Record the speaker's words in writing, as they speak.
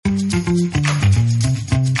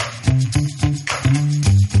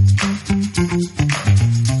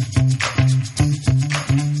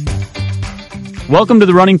Welcome to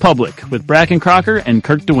The Running Public with Bracken Crocker and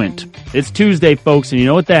Kirk DeWint. It's Tuesday, folks, and you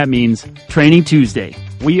know what that means. Training Tuesday.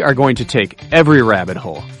 We are going to take every rabbit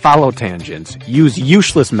hole, follow tangents, use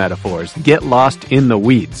useless metaphors, get lost in the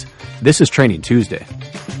weeds. This is Training Tuesday.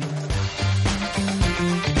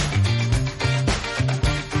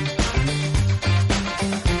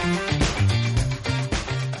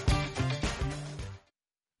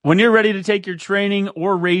 When you're ready to take your training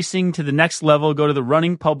or racing to the next level, go to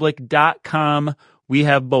therunning.public.com. We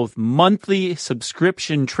have both monthly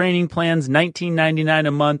subscription training plans, $19.99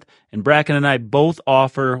 a month, and Bracken and I both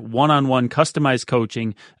offer one-on-one customized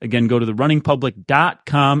coaching. Again, go to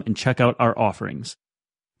therunning.public.com and check out our offerings.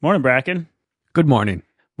 Morning, Bracken. Good morning.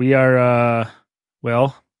 We are, a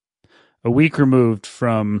week removed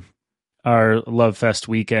from our Love Fest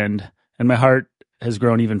weekend, and my heart has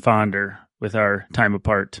grown even fonder with our time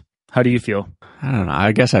apart. How do you feel? I don't know.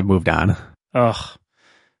 I guess I've moved on. Oh,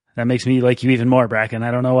 that makes me like you even more, Bracken. I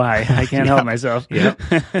don't know why. I can't help myself. Yep.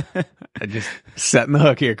 I just setting the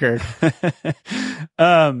hook here, Kirk.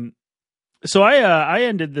 So I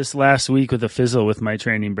ended this last week with a fizzle with my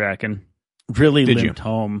training, Bracken. Really limped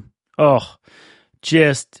home. Oh,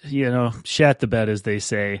 just, shat the bed, as they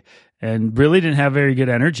say, and really didn't have very good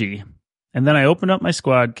energy. And then I opened up my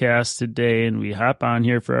Squadcast today, and we hop on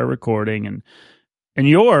here for our recording. And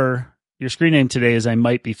your screen name today is I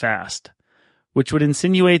Might Be Fast, which would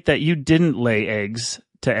insinuate that you didn't lay eggs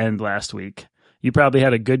to end last week. You probably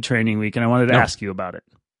had a good training week, and I wanted to ask you about it.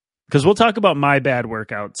 Because we'll talk about my bad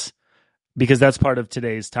workouts, because that's part of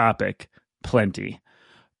today's topic, plenty.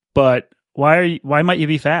 But why might you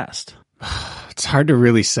be fast? It's hard to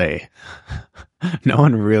really say. No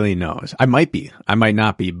one really knows. I might be. I might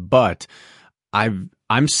not be. But I'm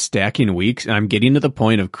stacking weeks, and I'm getting to the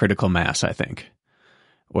point of critical mass, I think,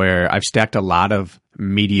 where I've stacked a lot of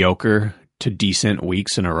mediocre to decent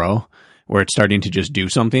weeks in a row, where it's starting to just do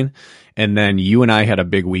something. And then you and I had a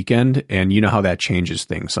big weekend, and you know how that changes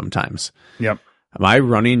things sometimes. Yep. My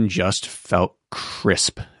running just felt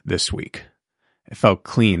crisp this week. It felt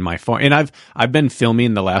clean. My form, and I've been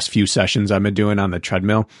filming the last few sessions I've been doing on the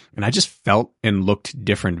treadmill, and I just felt and looked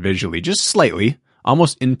different visually, just slightly,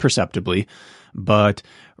 almost imperceptibly, but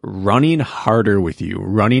running harder with you,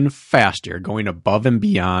 running faster, going above and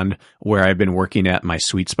beyond where I've been working at my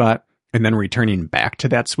sweet spot, and then returning back to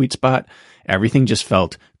that sweet spot, everything just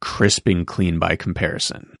felt crisp and clean by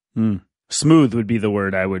comparison. Smooth would be the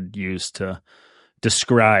word I would use to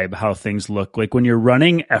describe how things look. Like when you're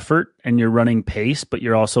running effort and you're running pace, but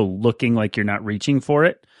you're also looking like you're not reaching for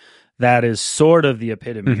it. That is sort of the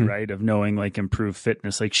epitome, right, of knowing like improved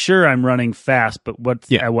fitness. Like, sure, I'm running fast, but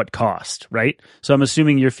at what cost, right? So I'm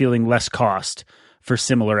assuming you're feeling less cost for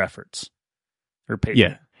similar efforts or pace.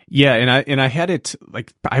 Yeah, and I had it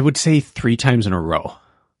like I would say 3 times in a row.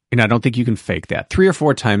 And I don't think you can fake that. 3 or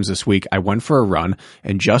 4 times this week I went for a run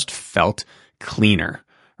and just felt cleaner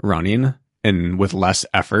running and with less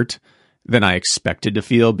effort than I expected to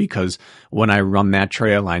feel, because when I run that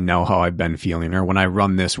trail, I know how I've been feeling. Or when I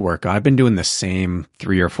run this workout, I've been doing the same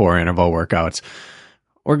 3 or 4 interval workouts.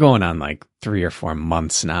 We're going on like 3 or 4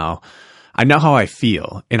 months now. I know how I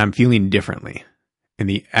feel, and I'm feeling differently. And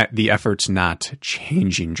the effort's not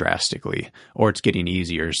changing drastically, or it's getting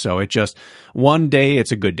easier. So it just, one day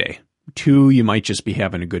it's a good day. 2, you might just be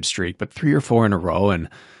having a good streak, but 3 or 4 in a row, and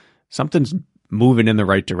something's moving in the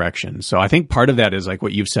right direction. So I think part of that is like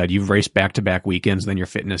what you've said. You've raced back-to-back weekends, then your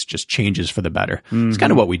fitness just changes for the better. It's kind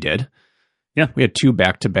of what we did. Yeah. We had 2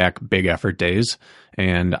 back-to-back big effort days,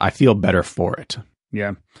 and I feel better for it.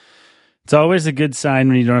 Yeah. It's always a good sign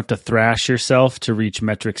when you don't have to thrash yourself to reach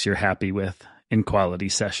metrics you're happy with in quality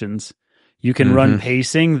sessions. You can run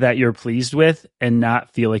pacing that you're pleased with and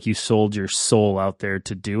not feel like you sold your soul out there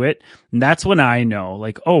to do it. And that's when I know,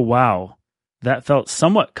 like, oh, wow, that felt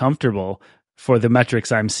somewhat comfortable for the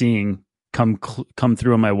metrics I'm seeing come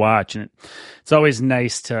through on my watch. And it's always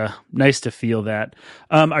nice to feel that.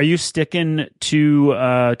 Are you sticking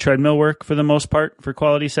to treadmill work for the most part for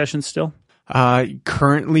quality sessions still?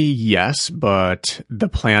 Currently, yes, but the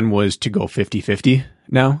plan was to go 50-50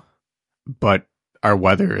 now. But our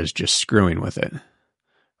weather is just screwing with it,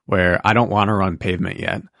 where I don't want to run pavement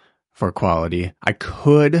yet for quality. I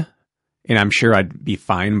could, and I'm sure I'd be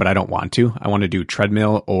fine, but I don't want to. I want to do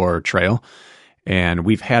treadmill or trail. And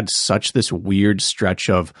we've had such this weird stretch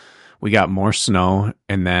of, we got more snow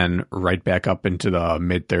and then right back up into the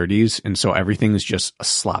mid 30s. And so everything's just a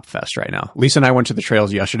slop fest right now. Lisa and I went to the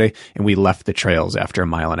trails yesterday, and we left the trails after a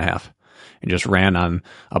mile and a half and just ran on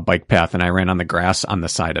a bike path, and I ran on the grass on the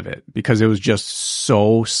side of it because it was just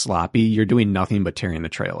so sloppy. You're doing nothing but tearing the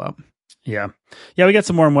trail up. Yeah. Yeah, we got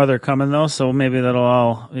some warm weather coming though, so maybe that'll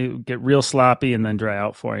all get real sloppy and then dry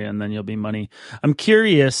out for you, and then you'll be money. I'm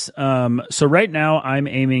curious. So right now I'm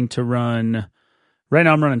aiming to run. Right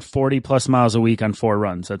now I'm running 40 plus miles a week on 4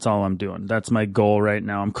 runs. That's all I'm doing. That's my goal right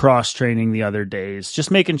now. I'm cross training the other days,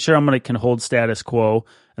 just making sure can hold status quo,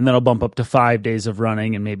 and then I'll bump up to 5 days of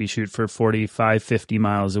running and maybe shoot for 45, 50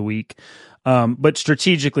 miles a week. But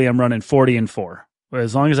strategically I'm running 40 and 4.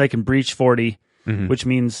 As long as I can breach 40. Mm-hmm. Which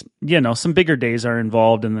means, some bigger days are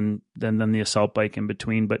involved, and then the assault bike in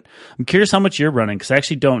between. But I'm curious how much you're running, because I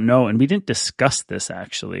actually don't know. And we didn't discuss this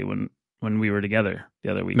actually when we were together the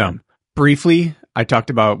other weekend. No. Briefly, I talked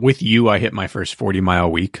about with you, I hit my first 40-mile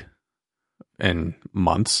week in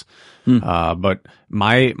months. But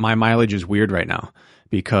my mileage is weird right now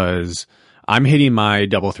because I'm hitting my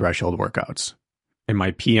double threshold workouts. And my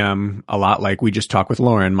PM, a lot like we just talked with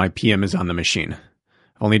Lauren, my PM is on the machine.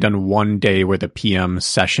 Only done one day where the PM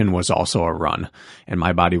session was also a run, and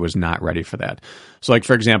my body was not ready for that. So like,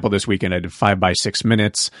 for example, this weekend I did 5 by 6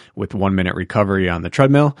 minutes with 1 minute recovery on the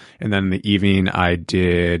treadmill. And then in the evening I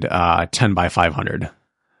did 10 by 500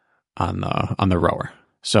 on the rower.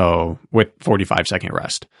 So with 45-second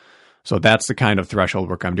rest. So that's the kind of threshold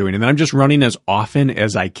work I'm doing. And then I'm just running as often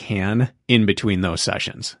as I can in between those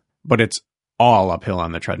sessions, but it's all uphill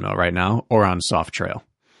on the treadmill right now or on soft trail.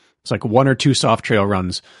 It's like 1 or 2 soft trail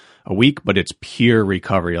runs a week, but it's pure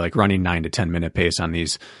recovery, like running 9 to 10 minute pace on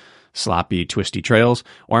these sloppy, twisty trails,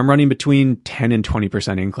 or I'm running between 10 and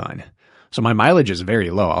 20% incline. So my mileage is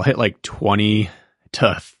very low. I'll hit like 20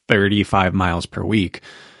 to 35 miles per week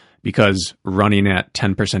because running at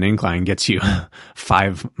 10% incline gets you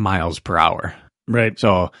 5 miles per hour. Right.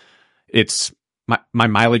 So it's my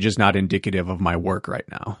mileage is not indicative of my work right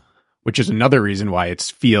now, which is another reason why it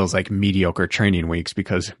feels like mediocre training weeks,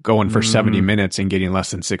 because going for 70 minutes and getting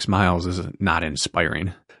less than 6 miles is not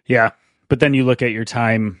inspiring. Yeah. But then you look at your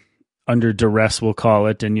time under duress, we'll call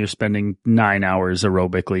it, and you're spending 9 hours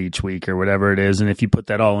aerobically each week or whatever it is. And if you put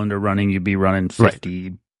that all into running, you'd be running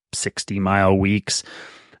 50, 60 mile weeks.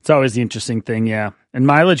 It's always the interesting thing. Yeah. And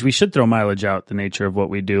mileage, we should throw mileage out, the nature of what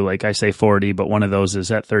we do. Like I say 40, but one of those is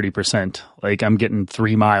at 30%. Like I'm getting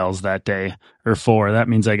 3 miles that day or 4. That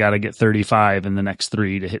means I got to get 35 in the next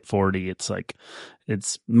 3 to hit 40. It's like,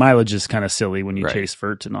 mileage is kind of silly when you chase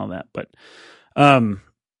vert and all that. But, so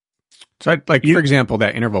for example,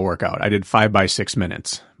 that interval workout, I did 5 by 6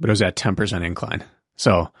 minutes, but it was at 10% incline.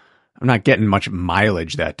 So I'm not getting much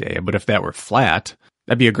mileage that day, but if that were flat,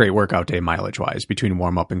 that'd be a great workout day mileage wise between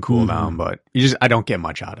warm up and cool down, but I don't get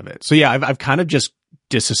much out of it. So yeah, I've kind of just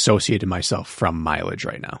disassociated myself from mileage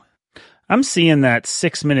right now. I'm seeing that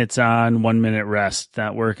 6 minutes on, 1 minute rest,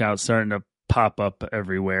 that workout starting to pop up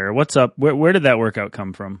everywhere. What's up? Where did that workout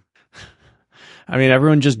come from? I mean,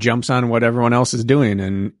 everyone just jumps on what everyone else is doing,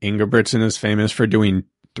 and Ingebrigtsen is famous for doing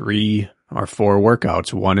 3 or 4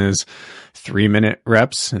 workouts. One is 3-minute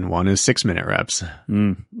reps and one is 6-minute reps.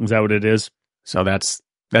 Is that what it is? So that's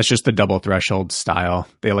just the double threshold style.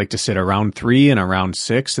 They like to sit around 3 and around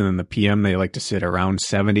 6, and then the PM, they like to sit around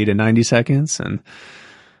 70 to 90 seconds, and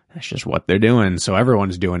that's just what they're doing. So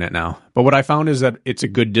everyone's doing it now. But what I found is that it's a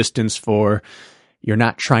good distance for, you're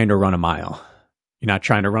not trying to run a mile. You're not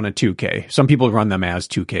trying to run a 2K. Some people run them as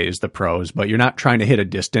 2Ks, the pros, but you're not trying to hit a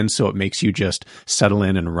distance, so it makes you just settle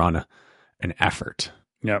in and run an effort.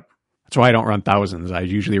 Yep. That's why I don't run thousands. I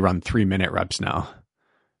usually run 3-minute reps now,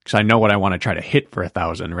 because I know what I want to try to hit for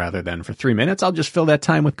 1,000 rather than for 3 minutes. I'll just fill that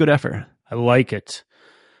time with good effort. I like it.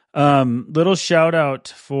 Little shout out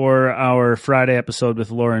for our Friday episode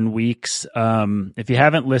with Lauren Weeks. If you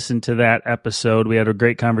haven't listened to that episode, we had a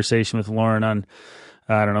great conversation with Lauren on,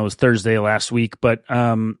 I don't know, it was Thursday last week, but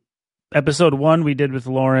episode 1 we did with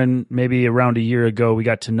Lauren maybe around a year ago. We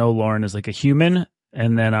got to know Lauren as like a human.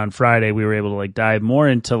 And then on Friday, we were able to like dive more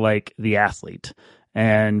into like the athlete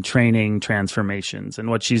and training transformations and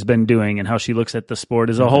what she's been doing and how she looks at the sport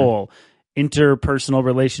as a whole, interpersonal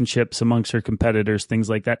relationships amongst her competitors, things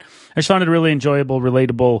like that. I just found it a really enjoyable,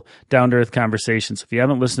 relatable, down-to-earth conversation. So if you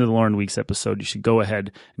haven't listened to the Lauren Weeks episode, you should go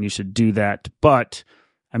ahead and you should do that. But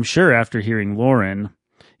I'm sure after hearing Lauren,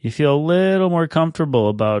 you feel a little more comfortable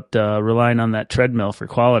about relying on that treadmill for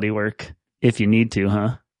quality work if you need to,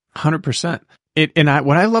 huh? 100%.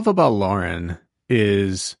 What I love about Lauren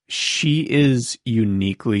is she is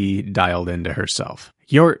uniquely dialed into herself.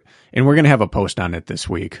 And we're going to have a post on it this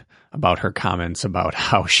week about her comments about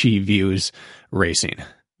how she views racing.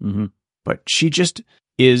 Mm-hmm. But she just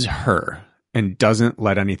is her and doesn't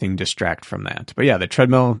let anything distract from that. But yeah, the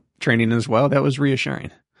treadmill training as well, that was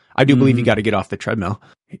reassuring. I do believe you got to get off the treadmill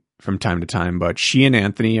from time to time, but she and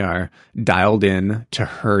Anthony are dialed in to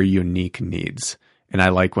her unique needs. And I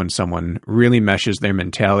like when someone really meshes their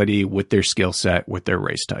mentality with their skill set, with their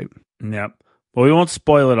race type. Yep. Well, we won't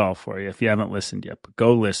spoil it all for you if you haven't listened yet, but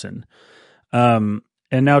go listen. And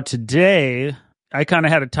now today, I kind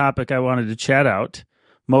of had a topic I wanted to chat out,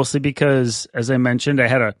 mostly because, as I mentioned,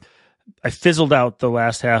 I fizzled out the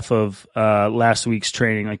last half of last week's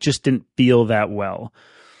training. Like, just didn't feel that well.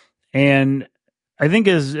 And I think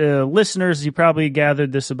as listeners, you probably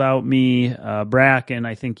gathered this about me, Bracken.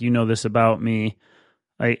 I think you know this about me.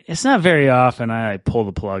 Like, it's not very often I pull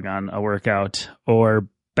the plug on a workout or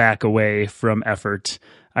back away from effort.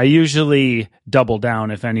 I usually double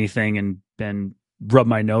down, if anything, and rub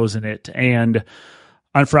my nose in it. And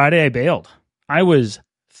on Friday, I bailed. I was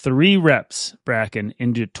 3 reps, Bracken,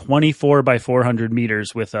 into 24 by 400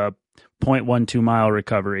 meters with a 0.12 mile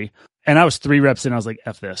recovery. And I was 3 reps in. I was like,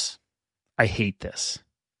 F this. I hate this.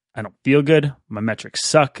 I don't feel good. My metrics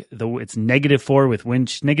suck. It's -4 with wind,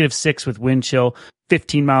 -6 with wind chill,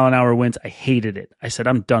 15 mile an hour winds. I hated it. I said,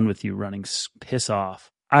 I'm done with you running. Piss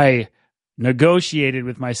off. I negotiated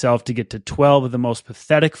with myself to get to 12 of the most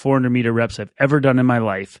pathetic 400 meter reps I've ever done in my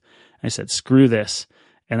life. I said, screw this.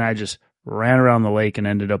 And I just ran around the lake and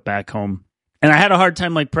ended up back home. And I had a hard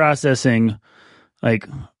time processing,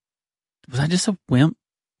 was I just a wimp?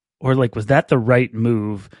 Or was that the right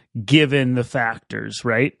move given the factors,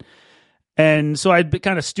 right? And so I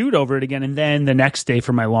kind of stewed over it again. And then the next day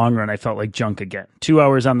for my long run, I felt like junk again. 2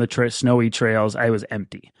 hours on the snowy trails, I was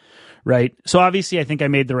empty, right? So obviously I think I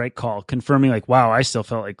made the right call, confirming wow, I still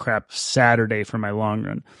felt like crap Saturday for my long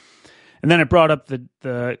run. And then it brought up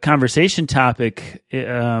the conversation topic,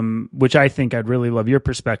 which I think I'd really love your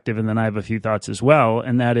perspective. And then I have a few thoughts as well.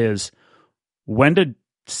 And that is when to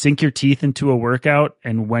sink your teeth into a workout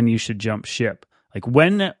and when you should jump ship.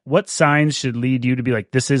 What signs should lead you to be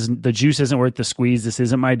like, the juice isn't worth the squeeze. This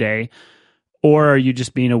isn't my day. Or are you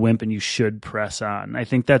just being a wimp and you should press on? I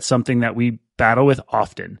think that's something that we battle with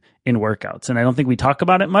often in workouts. And I don't think we talk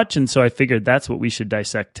about it much. And so I figured that's what we should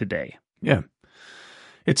dissect today. Yeah.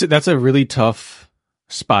 That's a really tough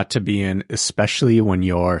spot to be in, especially when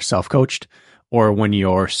you're self-coached or when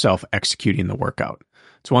you're self-executing the workout.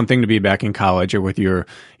 It's one thing to be back in college or with your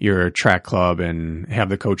track club and have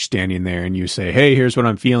the coach standing there and you say, hey, here's what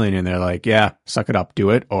I'm feeling. And they're like, yeah, suck it up,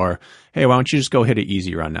 do it. Or, hey, why don't you just go hit an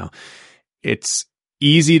easy run now? It's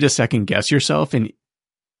easy to second guess yourself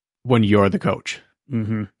when you're the coach.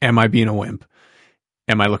 Mm-hmm. Am I being a wimp?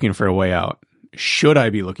 Am I looking for a way out? Should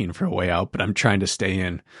I be looking for a way out? But I'm trying to stay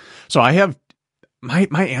in. So I have my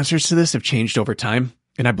answers to this have changed over time.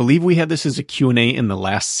 And I believe we had this as a Q&A in the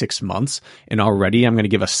last 6 months. And already I'm going to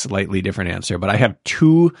give a slightly different answer. But I have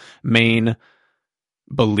 2 main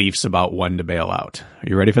beliefs about when to bail out. Are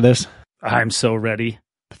you ready for this? I'm so ready.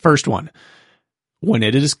 The first one, when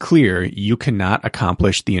it is clear you cannot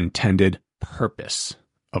accomplish the intended purpose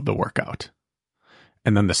of the workout.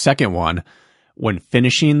 And then the second one, when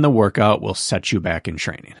finishing the workout will set you back in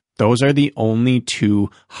training. Those are the only 2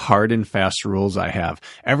 hard and fast rules I have.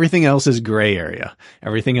 Everything else is gray area.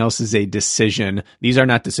 Everything else is a decision. These are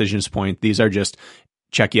not decisions point. These are just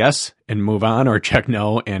check yes and move on or check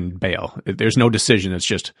no and bail. There's no decision. It's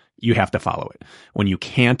just you have to follow it. When you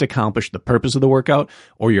can't accomplish the purpose of the workout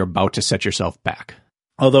or you're about to set yourself back.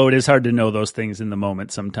 Although it is hard to know those things in the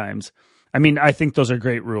moment sometimes. I mean, I think those are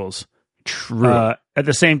great rules. True. At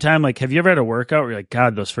the same time, have you ever had a workout where you're like,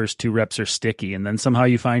 God, those first 2 reps are sticky, and then somehow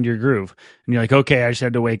you find your groove, and you're like, okay, I just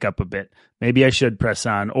had to wake up a bit. Maybe I should press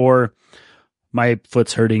on, or my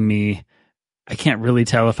foot's hurting me. I can't really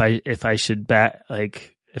tell if I should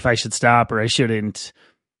if I should stop or I shouldn't.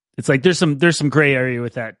 It's there's some gray area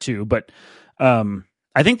with that too, but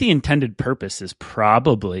I think the intended purpose is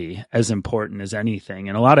probably as important as anything.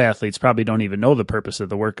 And a lot of athletes probably don't even know the purpose of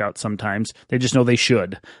the workout sometimes. They just know they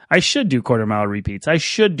should. I should do quarter mile repeats. I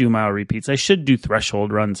should do mile repeats. I should do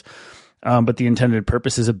threshold runs. But the intended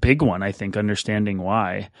purpose is a big one, I think, understanding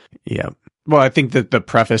why. Yeah. Well, I think that the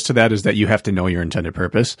preface to that is that you have to know your intended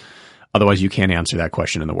purpose. Otherwise, you can't answer that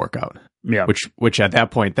question in the workout. Yeah. Which at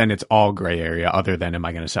that point, then it's all gray area other than am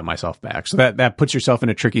I going to set myself back? So that puts yourself in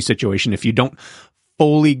a tricky situation if you don't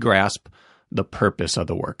fully grasp the purpose of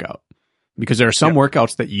the workout, because there are some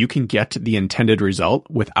workouts that you can get the intended result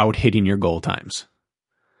without hitting your goal times,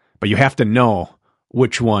 but you have to know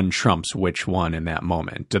which one trumps which one in that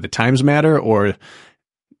moment. Do the times matter or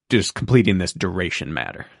does completing this duration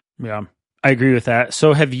matter? Yeah, I agree with that.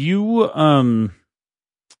 So have you, I'm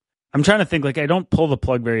trying to think, I don't pull the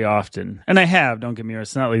plug very often, and I have, don't get me wrong.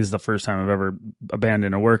 It's not like this is the first time I've ever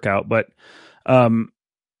abandoned a workout, but,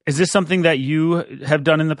 is this something that you have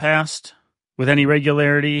done in the past with any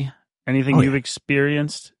regularity? Anything you've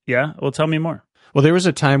experienced? Yeah? Well, tell me more. Well, there was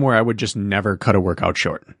a time where I would just never cut a workout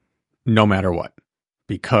short, no matter what,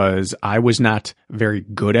 because I was not very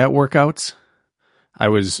good at workouts. I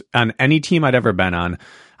was on any team I'd ever been on.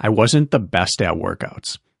 I wasn't the best at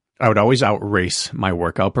workouts. I would always outrace my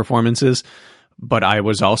workout performances, but I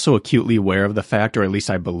was also acutely aware of the fact, or at least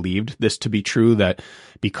I believed this to be true, that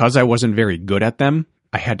because I wasn't very good at them,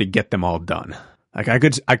 I had to get them all done. Like I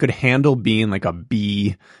could handle being like a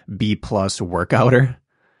B plus workouter,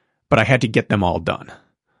 but I had to get them all done.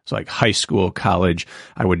 So like high school, college,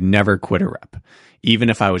 I would never quit a rep, even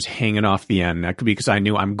if I was hanging off the end. That could be because I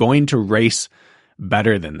knew I'm going to race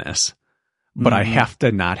better than this, but I have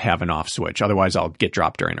to not have an off switch. Otherwise I'll get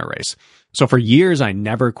dropped during a race. So for years, I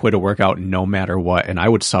never quit a workout no matter what. And I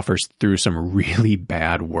would suffer through some really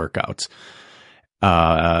bad workouts.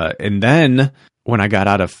 And then when I got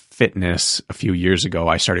out of fitness a few years ago,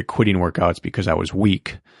 I started quitting workouts because I was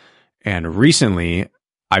weak. And recently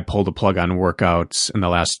I pulled a plug on workouts in the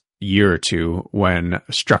last year or two when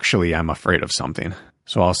structurally I'm afraid of something.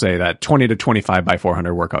 So I'll say that 20 to 25 by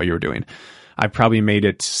 400 workout you were doing, I probably made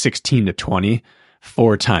it 16 to 20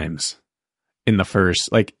 4 times in the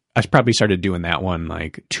first, like I probably started doing that one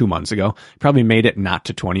like 2 months ago. Probably made it not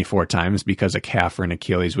to 24 times because a calf or an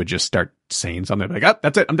Achilles would just start saying something like, oh,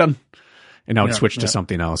 that's it, I'm done. And I would switch to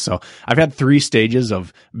something else. So I've had 3 stages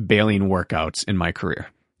of bailing workouts in my career.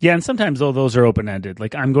 Yeah, and sometimes though those are open-ended.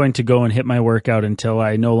 Like I'm going to go and hit my workout until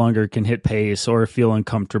I no longer can hit pace or feel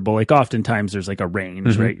uncomfortable. Like oftentimes there's like a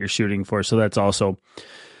range, right, you're shooting for. So that's also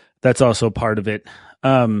part of it.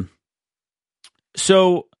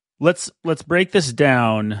 So let's break this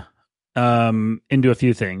down into a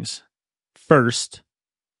few things. First,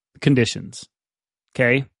 conditions.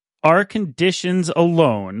 Okay? Are conditions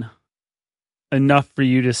alone enough for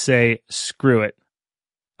you to say, screw it,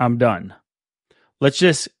 I'm done? Let's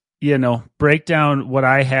just, break down what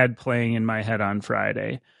I had playing in my head on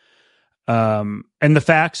Friday. And the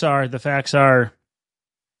facts are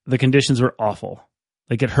the conditions were awful.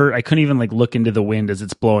 Like it hurt. I couldn't even like look into the wind as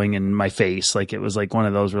it's blowing in my face. Like it was like one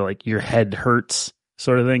of those where like your head hurts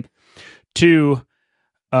sort of thing. 2,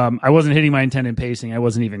 I wasn't hitting my intended pacing. I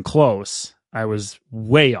wasn't even close. I was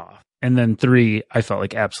way off. And then 3, I felt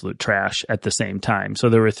like absolute trash at the same time. So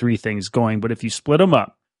there were 3 things going. But if you split them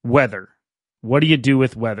up, weather. What do you do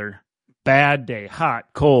with weather? Bad day, hot,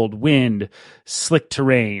 cold, wind, slick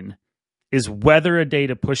terrain. Is weather a day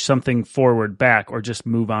to push something forward, back, or just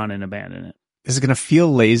move on and abandon it? This is going to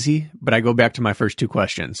feel lazy, but I go back to my first 2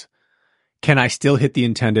 questions. Can I still hit the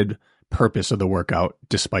intended purpose of the workout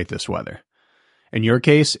despite this weather? In your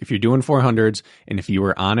case, if you're doing 400s and if you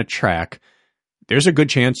were on a track, there's a good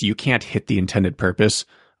chance you can't hit the intended purpose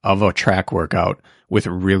of a track workout with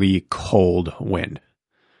really cold wind.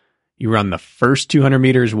 You run the first 200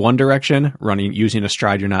 meters one direction, using a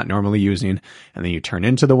stride you're not normally using, and then you turn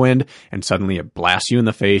into the wind, and suddenly it blasts you in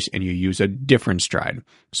the face, and you use a different stride.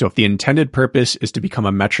 So if the intended purpose is to become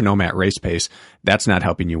a metronome at race pace, that's not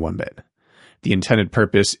helping you one bit. The intended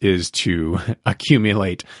purpose is to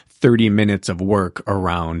accumulate 30 minutes of work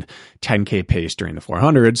around 10K pace during the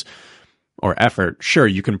 400s, or effort. Sure,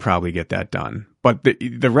 you can probably get that done. But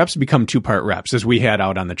the reps become 2-part reps, as we had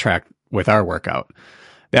out on the track with our workout.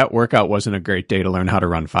 That workout wasn't a great day to learn how to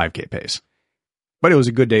run 5K pace, but it was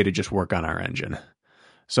a good day to just work on our engine.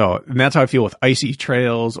 So and that's how I feel with icy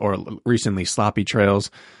trails or recently sloppy trails.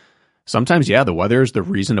 Sometimes, the weather is the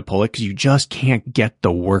reason to pull it because you just can't get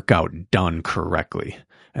the workout done correctly.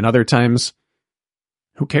 And other times,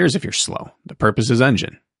 who cares if you're slow? The purpose is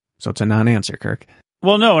engine. So it's a non-answer, Kirk.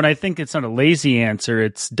 Well, no, and I think it's not a lazy answer.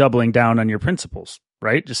 It's doubling down on your principles,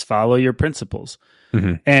 right? Just follow your principles.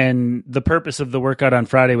 Mm-hmm. And the purpose of the workout on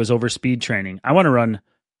Friday was over speed training. I want to run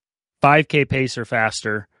 5K pace or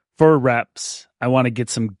faster for reps. I want to get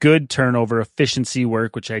some good turnover efficiency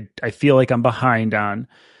work, which I feel like I'm behind on.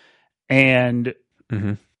 And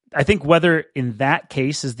I think weather in that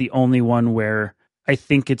case is the only one where I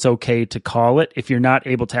think it's okay to call it if you're not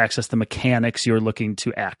able to access the mechanics you're looking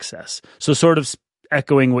to access. So sort of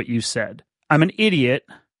echoing what you said. I'm an idiot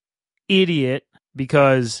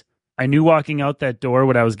because I knew walking out that door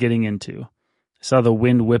what I was getting into. I saw the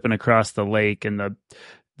wind whipping across the lake and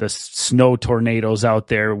the snow tornadoes out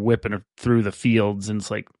there whipping through the fields. And it's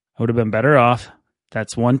like, I would have been better off.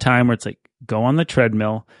 That's one time where it's like, go on the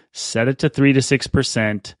treadmill, set it to 3 to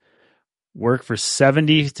 6%, work for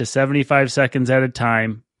 70 to 75 seconds at a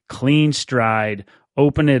time, clean stride,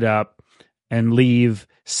 open it up, and leave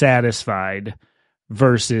satisfied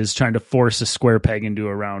versus trying to force a square peg into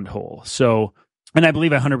a round hole. So, and I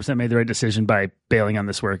believe I 100% made the right decision by bailing on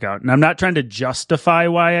this workout. And I'm not trying to justify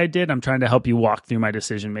why I did. I'm trying to help you walk through my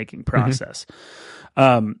decision-making process.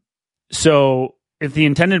 So if the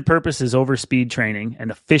intended purpose is overspeed training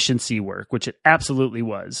and efficiency work, which it absolutely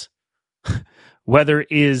was, weather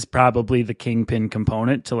is probably the kingpin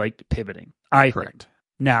component to like pivoting. I think.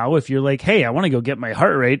 Now, if you're like, hey, I want to go get my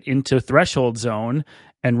heart rate into threshold zone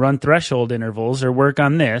and run threshold intervals or work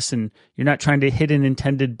on this, and you're not trying to hit an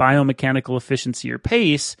intended biomechanical efficiency or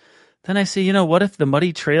pace, then I say, what if the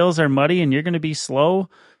muddy trails are muddy and you're going to be slow?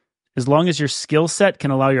 As long as your skill set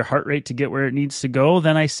can allow your heart rate to get where it needs to go,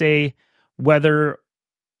 then I say weather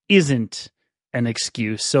isn't an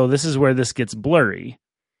excuse. So this is where this gets blurry.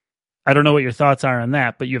 I don't know what your thoughts are on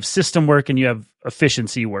that, but you have system work and you have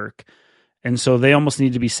efficiency work. And so they almost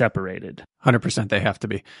need to be separated. 100% they have to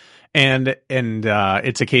be. And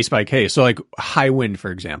it's a case by case. So like high wind, for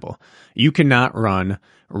example, you cannot run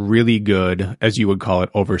really good, as you would call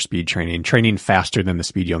it, overspeed training faster than the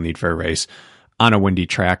speed you'll need for a race on a windy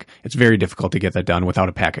track. It's very difficult to get that done without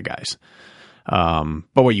a pack of guys.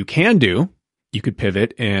 But what you can do, you could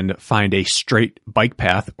pivot and find a straight bike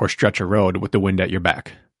path or stretch a road with the wind at your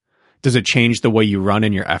back. Does it change the way you run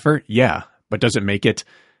in your effort? Yeah. But does it make it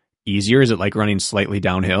easier? Is it like running slightly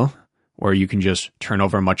downhill where you can just turn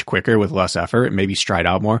over much quicker with less effort, maybe stride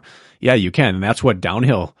out more? Yeah, you can. And that's what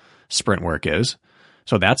downhill sprint work is.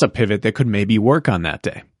 So that's a pivot that could maybe work on that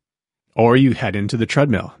day. Or you head into the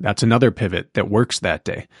treadmill. That's another pivot that works that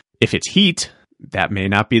day. If it's heat, that may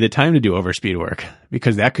not be the time to do overspeed work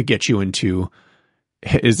because that could get you into,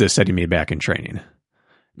 is this setting me back in training?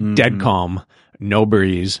 Mm-hmm. Dead calm, no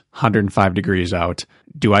breeze, 105 degrees out.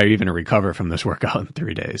 Do I even recover from this workout in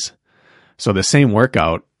 3 days? So the same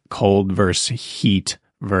workout, cold versus heat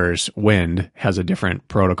versus wind, has a different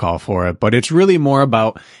protocol for it. But it's really more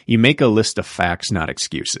about you make a list of facts, not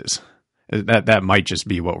excuses. That might just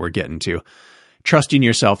be what we're getting to. Trusting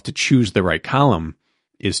yourself to choose the right column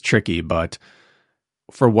is tricky, but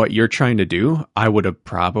for what you're trying to do, I would have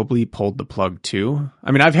probably pulled the plug too.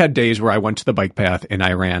 I mean, I've had days where I went to the bike path and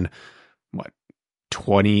I ran,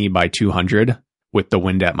 20 by 200 with the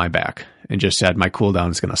wind at my back and just said, my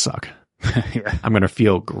cooldown is going to suck. Yeah. I'm going to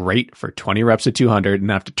feel great for 20 reps at 200 and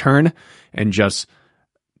have to turn and just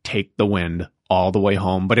take the wind all the way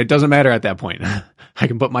home. But it doesn't matter at that point. I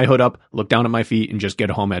can put my hood up, look down at my feet, and just get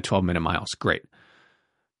home at 12-minute miles. Great.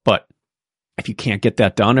 But if you can't get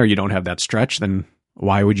that done or you don't have that stretch, then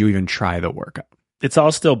why would you even try the workout? It's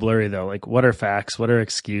all still blurry though. Like, what are facts? What are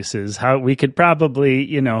excuses? How we could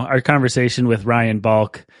probably, our conversation with Ryan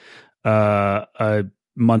Balk a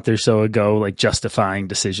month or so ago, like justifying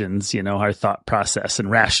decisions, our thought process and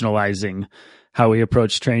rationalizing how we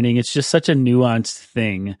approach training. It's just such a nuanced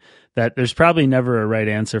thing that there's probably never a right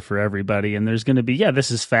answer for everybody. And there's going to be,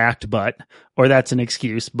 this is fact, but, or that's an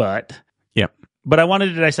excuse, but. Yep. But I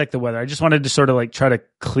wanted to dissect the weather. I just wanted to sort of like try to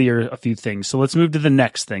clear a few things. So let's move to the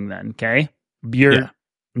next thing then. Okay. You're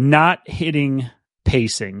not hitting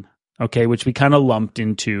pacing. Okay. Which we kind of lumped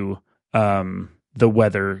into, the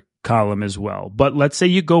weather column as well. But let's say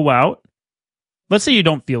you go out, let's say you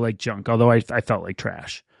don't feel like junk, although I felt like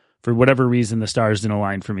trash for whatever reason. The stars didn't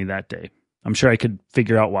align for me that day. I'm sure I could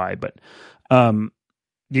figure out why, but,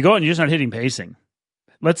 you go out and you're just not hitting pacing.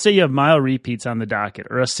 Let's say you have mile repeats on the docket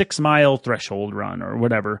or a 6 mile threshold run or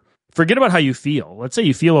whatever. Forget about how you feel. Let's say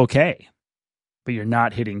you feel okay, but you're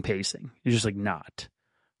not hitting pacing. You're just like not.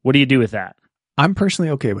 What do you do with that? I'm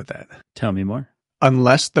personally okay with that. Tell me more.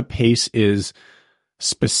 Unless the pace is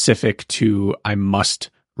specific to, I must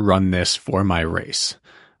run this for my race.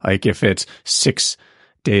 Like if it's 6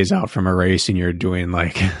 days out from a race and you're doing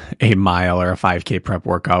like a mile or a 5K prep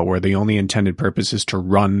workout where the only intended purpose is to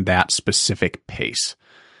run that specific pace.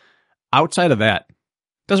 Outside of that,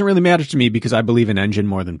 doesn't really matter to me because I believe in engine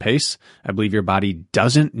more than pace. I believe your body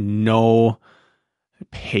doesn't know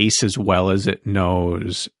pace as well as it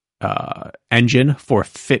knows engine for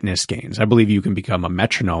fitness gains. I believe you can become a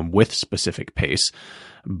metronome with specific pace,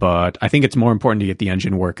 but I think it's more important to get the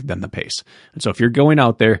engine work than the pace. And so if you're going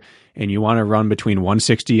out there and you want to run between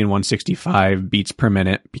 160 and 165 beats per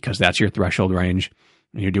minute because that's your threshold range,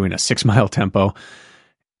 and you're doing a 6 mile tempo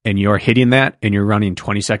and you're hitting that and you're running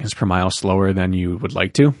 20 seconds per mile slower than you would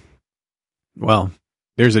like to, well,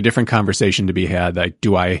 there's a different conversation to be had. Like,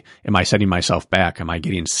 am I setting myself back? Am I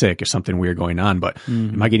getting sick? Is something weird going on? But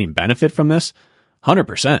am I getting benefit from this?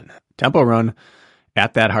 100%. Tempo run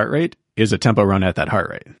at that heart rate is a tempo run at that heart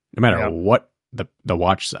rate, no matter what the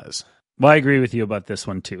watch says. Well, I agree with you about this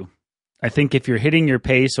one too. I think if you're hitting your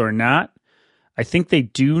pace or not, I think they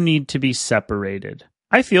do need to be separated.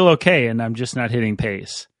 I feel okay and I'm just not hitting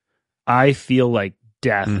pace. I feel like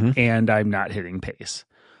death and I'm not hitting pace.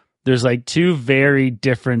 There's like two very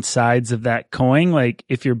different sides of that coin. Like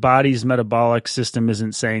if your body's metabolic system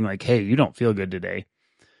isn't saying like, hey, you don't feel good today,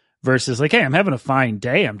 versus like, hey, I'm having a fine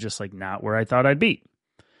day. I'm just like not where I thought I'd be.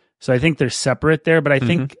 So I think they're separate there, but I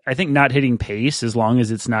think not hitting pace, as long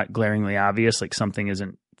as it's not glaringly obvious, like something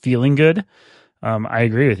isn't feeling good. I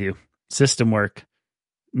agree with you. System work.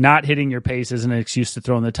 Not hitting your pace isn't an excuse to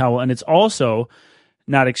throw in the towel. And it's also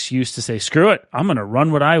not excuse to say, screw it, I'm going to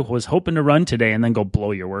run what I was hoping to run today, and then go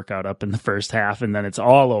blow your workout up in the first half, and then it's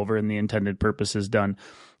all over and the intended purpose is done.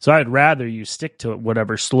 So I'd rather you stick to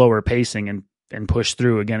whatever slower pacing and push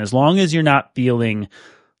through again, as long as you're not feeling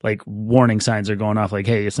like warning signs are going off, like,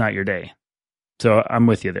 hey, it's not your day. So I'm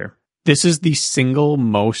with you there. This is the single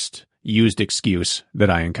most used excuse that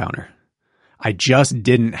I encounter. I just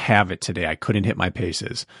didn't have it today. I couldn't hit my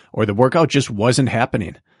paces, or the workout just wasn't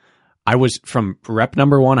happening. I was from rep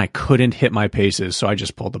number 1. I couldn't hit my paces, so I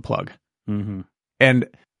just pulled the plug. Mm-hmm. And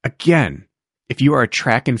again, if you are a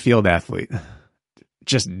track and field athlete,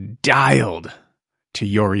 just dialed to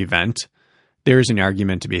your event, there's an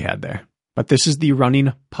argument to be had there. But this is the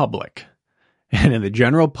running public. And in the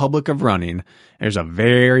general public of running, there's a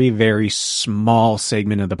very, very small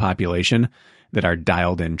segment of the population that are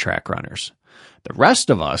dialed in track runners. The rest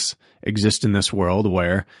of us exist in this world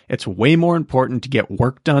where it's way more important to get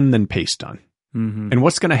work done than pace done. Mm-hmm. And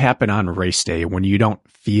what's going to happen on race day when you don't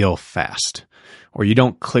feel fast or you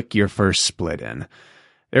don't click your first split in?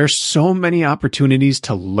 There are so many opportunities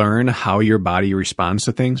to learn how your body responds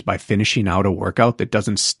to things by finishing out a workout that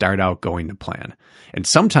doesn't start out going to plan. And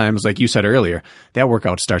sometimes, like you said earlier, that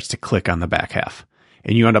workout starts to click on the back half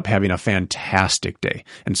and you end up having a fantastic day.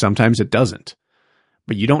 And sometimes it doesn't.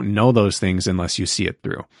 But you don't know those things unless you see it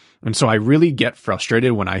through. And so I really get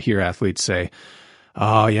frustrated when I hear athletes say,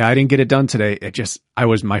 oh yeah, I didn't get it done today.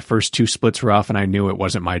 My first 2 splits were off and I knew it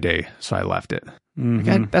wasn't my day. So I left it. Mm-hmm.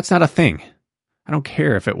 Like, that's not a thing. I don't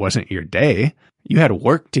care if it wasn't your day. You had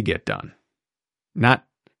work to get done, not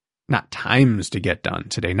times to get done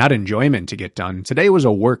today, not enjoyment to get done. Today was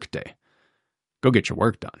a work day. Go get your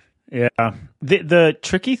work done. Yeah. The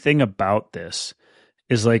tricky thing about this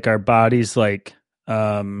is like our bodies, like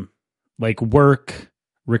work,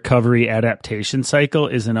 recovery, adaptation cycle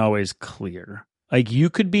isn't always clear. Like you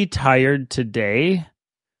could be tired today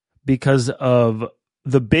because of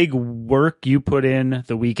the big work you put in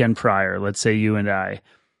the weekend prior. Let's say you and I,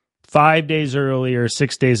 5 days earlier,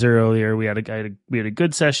 6 days earlier, we had a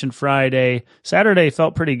good session Friday. Saturday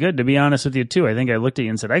felt pretty good, to be honest with you too. I think I looked at you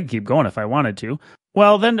and said I could keep going if I wanted to.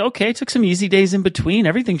 Well, then, okay, took some easy days in between.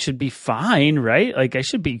 Everything should be fine, right? Like I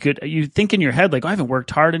should be good. You think in your head, like, oh, I haven't worked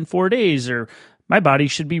hard in 4 days, or my body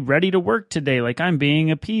should be ready to work today. Like I'm being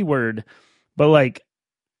a P word. But like,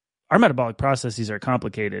 our metabolic processes are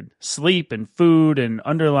complicated. Sleep and food and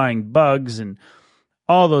underlying bugs and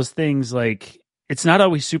all those things, like it's not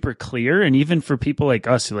always super clear. And even for people like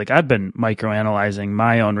us, like I've been microanalyzing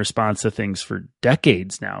my own response to things for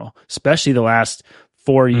decades now, especially the last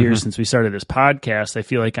 4 years since we started this podcast. I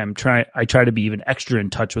feel like I try to be even extra in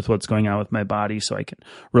touch with what's going on with my body so I can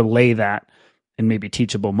relay that in maybe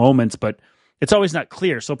teachable moments, but it's always not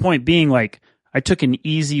clear. So point being, like I took an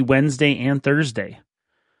easy Wednesday and Thursday,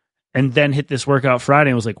 and then hit this workout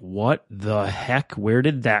Friday and was like, what the heck? Where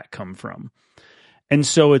did that come from? And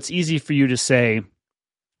so it's easy for you to say,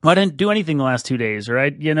 well, I didn't do anything the last 2 days,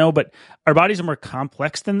 right? But our bodies are more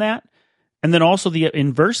complex than that. And then also the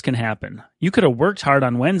inverse can happen. You could have worked hard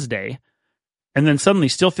on Wednesday and then suddenly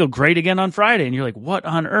still feel great again on Friday. And you're like, what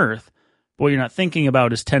on earth? But what you're not thinking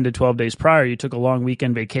about is 10 to 12 days prior, you took a long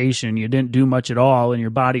weekend vacation. You didn't do much at all. And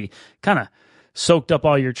your body kind of soaked up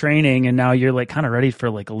all your training, and now you're like kind of ready for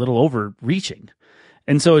like a little overreaching.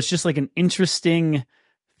 And so it's just like an interesting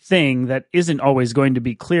thing that isn't always going to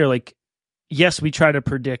be clear. Like, yes, we try to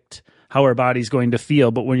predict how our body's going to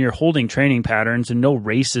feel, but when you're holding training patterns and no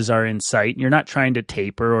races are in sight, and you're not trying to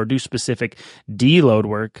taper or do specific deload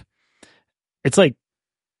work, it's like,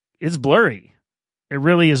 it's blurry. It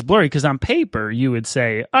really is blurry, because on paper, you would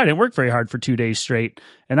say, I didn't work very hard for 2 days straight,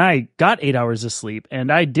 and I got 8 hours of sleep, and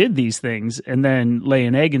I did these things, and then lay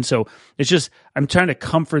an egg. And so it's just, I'm trying to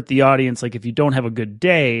comfort the audience. Like, if you don't have a good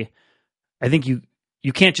day, I think you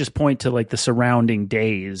can't just point to like the surrounding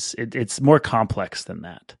days. It's more complex than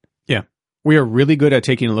that. Yeah. We are really good at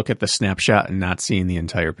taking a look at the snapshot and not seeing the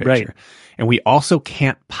entire picture. Right. And we also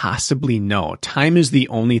can't possibly know. Time is the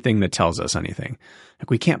only thing that tells us anything. Like,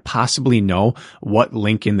 we can't possibly know what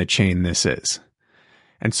link in the chain this is.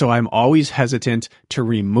 And so I'm always hesitant to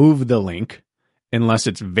remove the link unless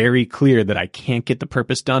it's very clear that I can't get the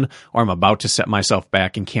purpose done, or I'm about to set myself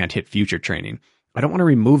back and can't hit future training. I don't want to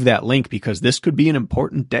remove that link, because this could be an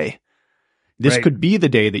important day. This could be the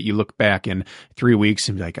day that you look back in 3 weeks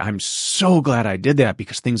and be like, I'm so glad I did that,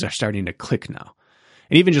 because things are starting to click now.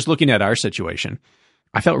 And even just looking at our situation,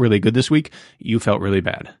 I felt really good this week. You felt really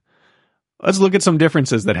bad. Let's look at some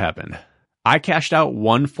differences that happened. I cashed out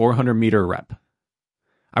one 400-meter rep.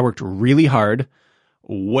 I worked really hard,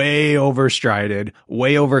 way overstrided,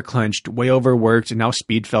 way overclenched, way overworked, and now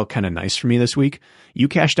speed felt kind of nice for me this week. You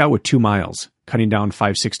cashed out with 2 miles, cutting down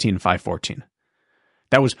 5:16, 5:14.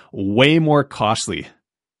 That was way more costly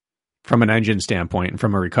from an engine standpoint and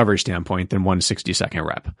from a recovery standpoint than 1 60-second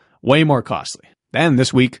rep. Way more costly. Then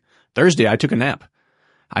this week, Thursday, I took a nap.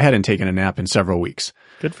 I hadn't taken a nap in several weeks.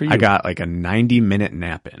 Good for you. I got like a 90-minute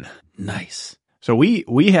nap in. Nice. So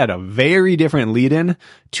we had a very different lead-in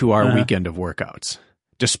to our weekend of workouts.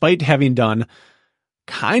 Despite having done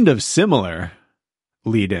kind of similar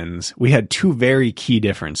lead-ins, we had 2 very key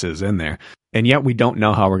differences in there. And yet we don't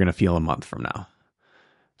know how we're going to feel a month from now.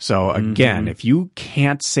 So again, if you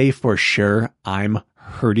can't say for sure I'm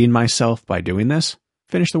hurting myself by doing this,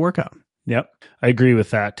 finish the workout. Yep. I agree with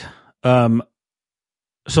that.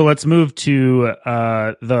 So let's move to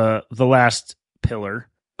the last pillar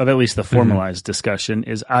of at least the formalized discussion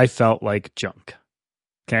is I felt like junk.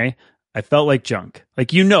 Okay. I felt like junk.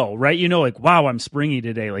 Like, right? Like, wow, I'm springy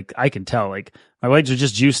today. Like, I can tell, like, my legs are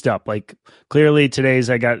just juiced up. Like, clearly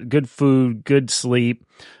I got good food, good sleep.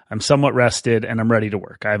 I'm somewhat rested and I'm ready to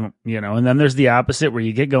work. I haven't, and then there's the opposite where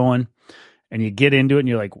you get going and you get into it and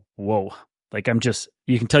you're like, whoa, like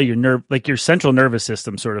you can tell your central nervous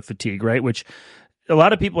system sort of fatigue, right? Which a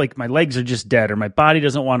lot of people, like, my legs are just dead or my body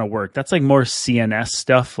doesn't want to work. That's like more CNS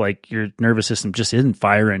stuff. Like your nervous system just isn't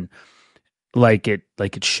firing like it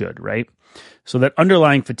should, right? So that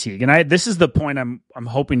underlying fatigue, and this is the point I'm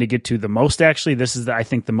hoping to get to the most. Actually, this is I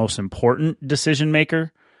think the most important decision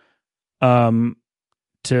maker, to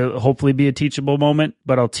hopefully be a teachable moment.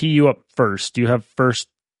 But I'll tee you up first. Do you have first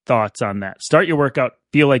thoughts on that? Start your workout.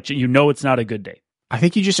 Feel like it's not a good day. I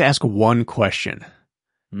think you just ask one question: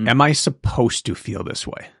 am I supposed to feel this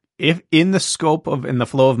way? If in the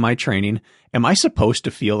flow of my training, am I supposed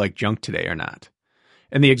to feel like junk today or not?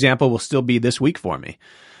 And the example will still be this week for me.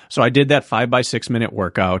 So I did that 5x6 minute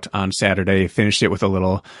workout on Saturday, finished it with a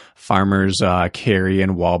little farmer's carry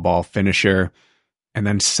and wall ball finisher, and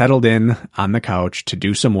then settled in on the couch to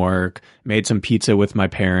do some work, made some pizza with my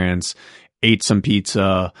parents, ate some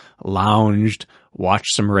pizza, lounged,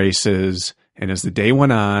 watched some races. And as the day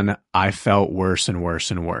went on, I felt worse and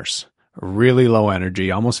worse and worse. Really low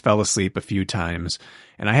energy, almost fell asleep a few times.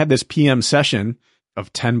 And I had this PM session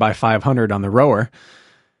of 10x500 on the rower.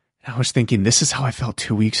 I was thinking, this is how I felt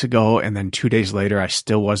 2 weeks ago. And then 2 days later, I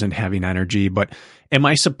still wasn't having energy. But am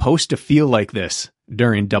I supposed to feel like this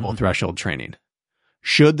during double threshold training?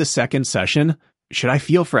 Should the second session, should I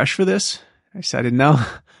feel fresh for this? I decided, no,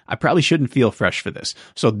 I probably shouldn't feel fresh for this.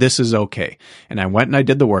 So this is okay. And I went and I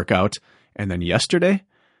did the workout. And then yesterday,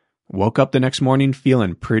 woke up the next morning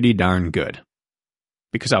feeling pretty darn good.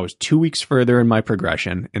 Because I was 2 weeks further in my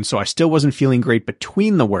progression, and so I still wasn't feeling great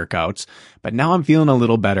between the workouts, but now I'm feeling a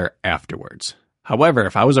little better afterwards. However,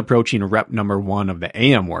 if I was approaching rep number 1 of the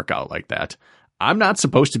AM workout like that, I'm not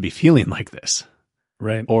supposed to be feeling like this.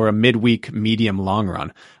 Right. Or a midweek medium long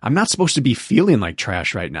run. I'm not supposed to be feeling like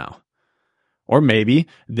trash right now. Or maybe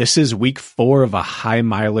this is week 4 of a high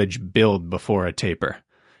mileage build before a taper.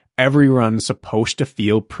 Every run's supposed to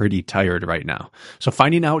feel pretty tired right now. So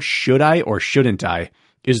finding out should I or shouldn't I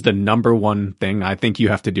is the number one thing I think you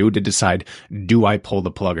have to do to decide, do I pull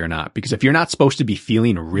the plug or not? Because if you're not supposed to be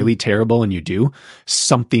feeling really terrible and you do,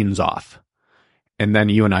 something's off. And then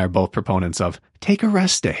you and I are both proponents of take a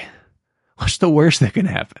rest day. What's the worst that can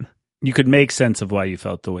happen? You could make sense of why you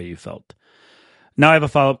felt the way you felt. Now I have a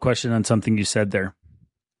follow-up question on something you said there.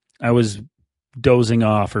 I was dozing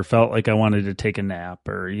off or felt like I wanted to take a nap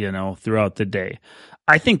or, throughout the day.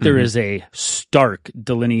 I think there is a stark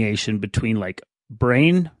delineation between like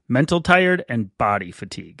brain, mental tired, and body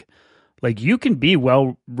fatigue. Like you can be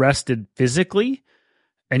well rested physically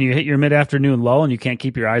and you hit your mid-afternoon lull and you can't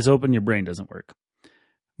keep your eyes open, your brain doesn't work.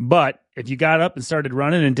 But if you got up and started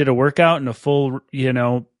running and did a workout and a full,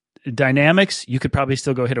 dynamics, you could probably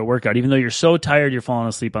still go hit a workout, even though you're so tired you're falling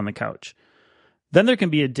asleep on the couch. Then there can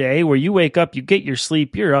be a day where you wake up, you get your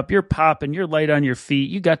sleep, you're up, you're popping, you're light on your feet,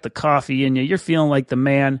 you got the coffee in you, you're feeling like the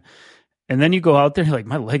man. And then you go out there and you're like,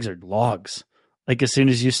 my legs are logs. Like as soon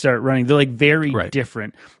as you start running, they're like very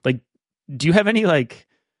different. Like, do you have any like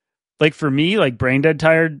for me, like brain dead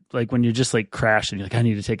tired, like when you're just like crashing, you're like, I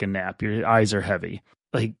need to take a nap. Your eyes are heavy.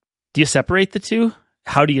 Like, do you separate the two?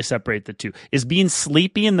 How do you separate the two? Is being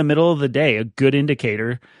sleepy in the middle of the day a good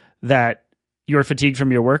indicator that you're fatigued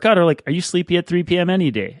from your workout? Or like, are you sleepy at 3 p.m.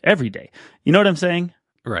 every day? You know what I'm saying?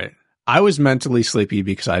 Right. I was mentally sleepy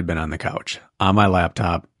because I'd been on the couch, on my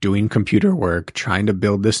laptop, doing computer work, trying to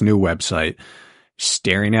build this new website,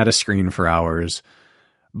 staring at a screen for hours.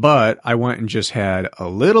 But I went and just had a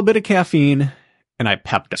little bit of caffeine and I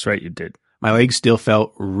pepped it. That's right, you did. My legs still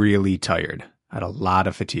felt really tired. I had a lot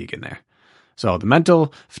of fatigue in there. So the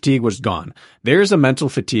mental fatigue was gone. There's a mental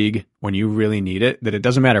fatigue when you really need it, that it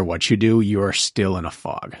doesn't matter what you do, you are still in a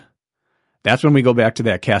fog. That's when we go back to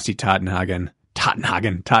that Cassie Tottenhagen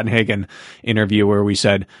interview where we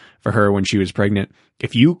said for her when she was pregnant,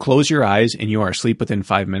 if you close your eyes and you are asleep within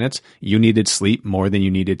 5 minutes, you needed sleep more than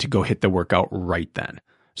you needed to go hit the workout right then.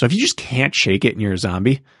 So if you just can't shake it and you're a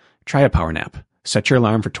zombie, try a power nap. Set your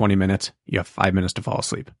alarm for 20 minutes. You have 5 minutes to fall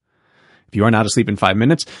asleep. If you are not asleep in 5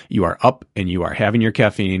 minutes, you are up and you are having your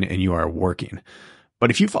caffeine and you are working. But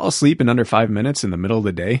if you fall asleep in under 5 minutes in the middle of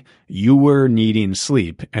the day, you were needing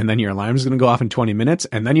sleep, and then your alarm is going to go off in 20 minutes,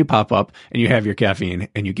 and then you pop up and you have your caffeine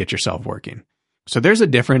and you get yourself working. So there's a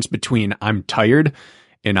difference between I'm tired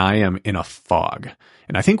and I am in a fog.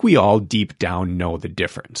 And I think we all deep down know the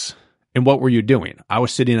difference. And what were you doing? I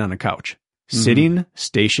was sitting on a couch. Sitting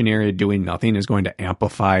stationary doing nothing is going to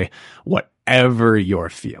amplify whatever you're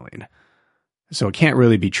feeling. So it can't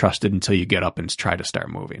really be trusted until you get up and try to start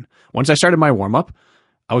moving. Once I started my warm-up,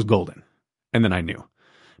 I was golden. And then I knew.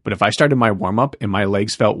 But if I started my warm-up and my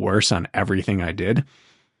legs felt worse on everything I did,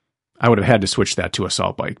 I would have had to switch that to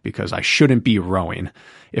assault bike because I shouldn't be rowing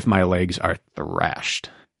if my legs are thrashed.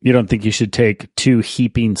 You don't think you should take 2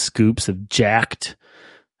 heaping scoops of Jacked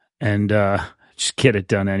and just get it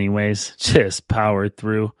done anyways? Just power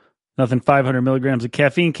through. Nothing 500 milligrams of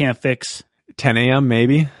caffeine can't fix. 10 a.m.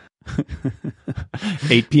 maybe?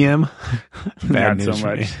 8 p.m. Not so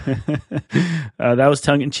much. That was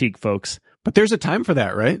tongue-in-cheek, folks. But there's a time for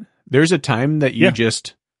that, right? There's a time that you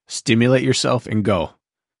just stimulate yourself and go.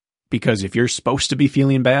 Because if you're supposed to be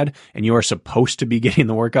feeling bad and you are supposed to be getting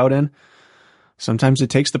the workout in, sometimes it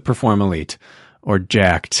takes the Perform Elite or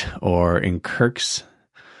Jacked or in Kirk's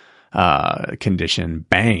condition,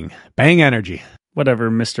 Bang Energy. Whatever,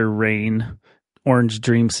 Mr. Rain, Orange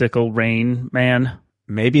Dreamsicle Rain Man.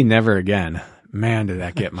 Maybe never again. Man, did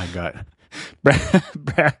that get my gut.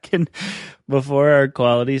 Bracken, before our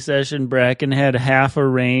quality session, Bracken had half a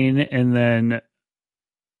Rain and then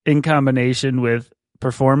in combination with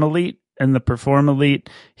Perform Elite, and the Perform Elite,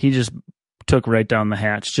 he just took right down the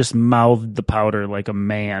hatch, just mouthed the powder like a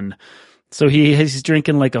man. So he's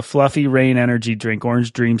drinking like a fluffy Rain energy drink,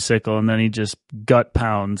 Orange Dreamsicle, and then he just gut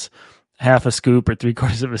pounds half a scoop or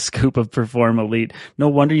 3/4 of a scoop of Perform Elite. No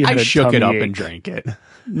wonder you had a shook it up ache. And drank it.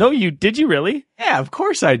 No, did you really? Yeah, of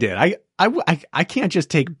course I did. I can't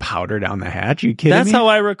just take powder down the hatch. Are you kidding me? That's how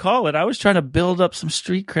I recall it. I was trying to build up some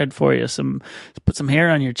street cred for you, put some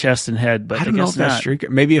hair on your chest and head, but I don't know if that's street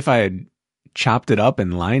cred. Maybe if I had chopped it up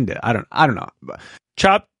and lined it. I don't know.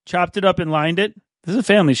 Chopped it up and lined it. This is a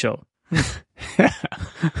family show.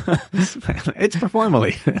 It's Perform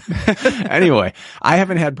Elite. Anyway, I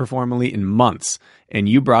haven't had Perform Elite in months, and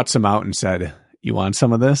you brought some out and said, "You want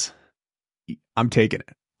some of this?" I'm taking it.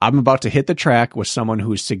 I'm about to hit the track with someone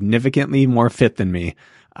who's significantly more fit than me.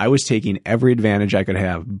 I was taking every advantage I could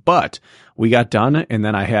have, but we got done, and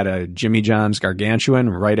then I had a Jimmy John's Gargantuan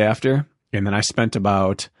right after, and then I spent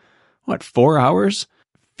about 4 hours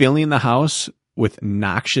filling the house with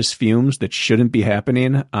noxious fumes that shouldn't be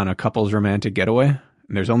happening on a couple's romantic getaway.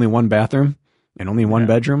 And there's only one bathroom and only one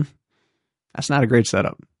bedroom. That's not a great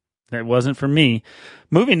setup. It wasn't for me.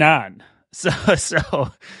 Moving on. So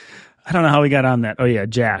I don't know how we got on that. Oh yeah,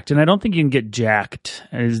 Jacked. And I don't think you can get Jacked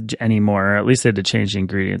anymore. At least they had to change the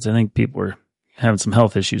ingredients. I think people were having some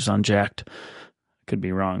health issues on Jacked. Could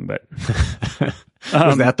be wrong, but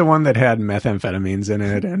was that the one that had methamphetamines in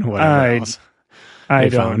it and whatever else? I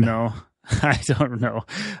don't know. I don't know.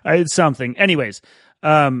 I had something. Anyways,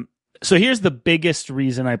 so here's the biggest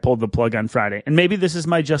reason I pulled the plug on Friday. And maybe this is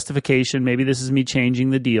my justification. Maybe this is me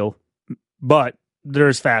changing the deal. But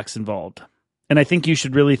there's facts involved. And I think you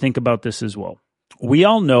should really think about this as well. We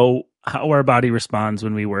all know how our body responds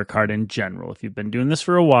when we work hard in general. If you've been doing this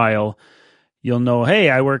for a while, you'll know, hey,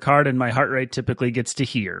 I work hard and my heart rate typically gets to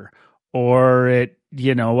here. Or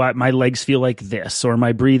my legs feel like this, or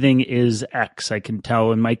my breathing is X. I can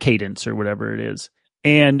tell in my cadence or whatever it is.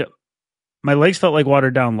 And my legs felt like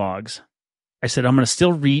watered down logs. I said, I'm going to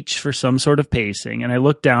still reach for some sort of pacing. And I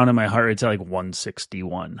looked down and my heart rate's at like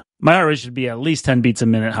 161. My heart rate should be at least 10 beats a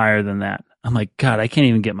minute higher than that. I'm like, God, I can't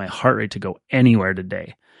even get my heart rate to go anywhere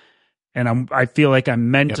today. And I feel like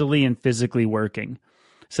I'm mentally and physically working.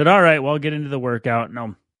 I said, all right, well, I'll get into the workout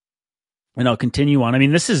and I'll continue on. I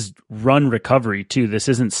mean, this is run recovery too. This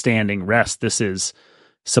isn't standing rest. This is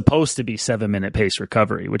supposed to be 7-minute pace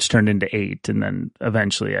recovery, which turned into 8. And then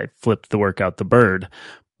eventually I flipped the workout the bird.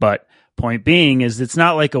 But Point being is it's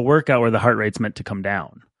not like a workout where the heart rate's meant to come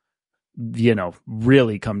down,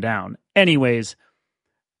 really come down. Anyways,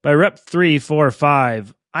 by rep 3, 4,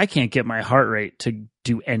 5, I can't get my heart rate to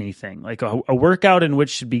do anything. Like a workout in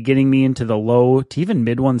which should be getting me into the low to even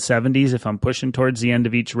mid 170s if I'm pushing towards the end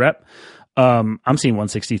of each rep. I'm seeing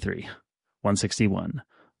 163, 161.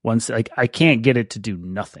 I can't get it to do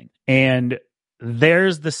nothing. And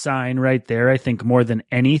there's the sign right there. I think more than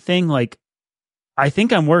anything, like I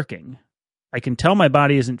think I'm working. I can tell my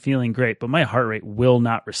body isn't feeling great, but my heart rate will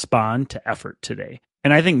not respond to effort today.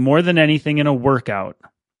 And I think more than anything in a workout,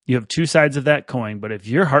 you have two sides of that coin. But if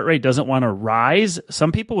your heart rate doesn't want to rise,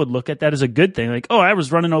 some people would look at that as a good thing. Like, oh, I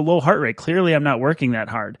was running a low heart rate. Clearly, I'm not working that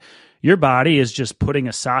hard. Your body is just putting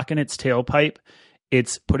a sock in its tailpipe.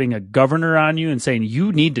 It's putting a governor on you and saying,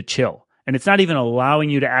 you need to chill. And it's not even allowing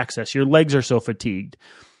you to access. Your legs are so fatigued.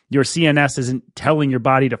 Your CNS isn't telling your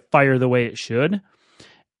body to fire the way it should.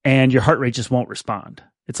 And your heart rate just won't respond.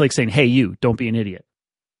 It's like saying, hey, you, don't be an idiot.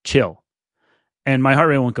 Chill. And my heart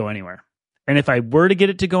rate won't go anywhere. And if I were to get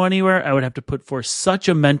it to go anywhere, I would have to put forth such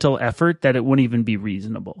a mental effort that it wouldn't even be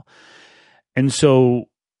reasonable. And so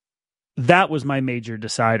that was my major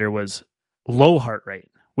decider, was low heart rate,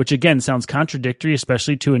 which again sounds contradictory,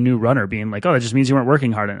 especially to a new runner being like, oh, that just means you weren't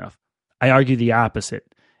working hard enough. I argue the opposite.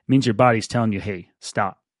 It means your body's telling you, hey,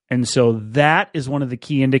 stop. And so that is one of the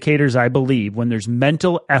key indicators, I believe, when there's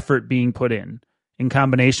mental effort being put in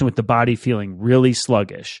combination with the body feeling really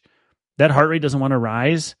sluggish. That heart rate doesn't want to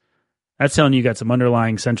rise. That's telling you got some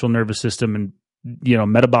underlying central nervous system and,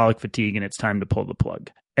 metabolic fatigue, and it's time to pull the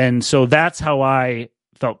plug. And so that's how I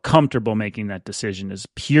felt comfortable making that decision, is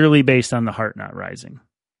purely based on the heart not rising.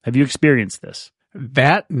 Have you experienced this?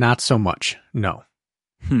 That, not so much, no.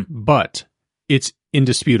 But it's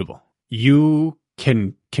indisputable. You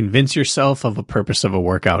can convince yourself of a purpose of a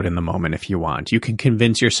workout in the moment if you want. You can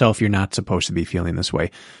convince yourself you're not supposed to be feeling this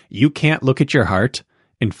way. You can't look at your heart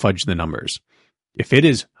and fudge the numbers. If it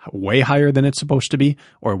is way higher than it's supposed to be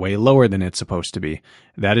or way lower than it's supposed to be,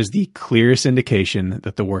 that is the clearest indication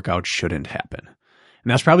that the workout shouldn't happen.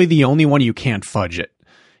 And that's probably the only one you can't fudge it.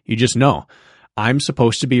 You just know, I'm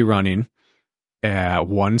supposed to be running at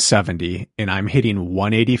 170 and I'm hitting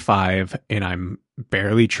 185 and I'm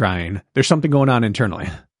barely trying. There's something going on internally.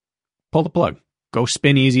 Pull the plug. Go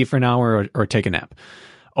spin easy for an hour or take a nap.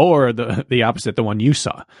 Or the opposite, the one you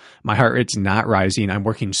saw. My heart rate's not rising. I'm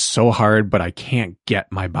working so hard, but I can't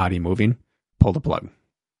get my body moving. Pull the plug.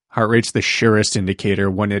 Heart rate's the surest indicator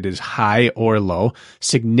when it is high or low,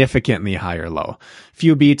 significantly high or low.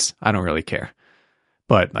 Few beats, I don't really care.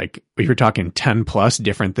 But like if you're talking 10 plus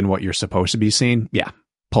different than what you're supposed to be seeing, yeah,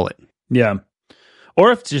 pull it. Yeah.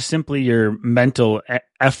 Or if just simply your mental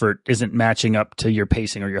effort isn't matching up to your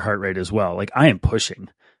pacing or your heart rate as well. Like I am pushing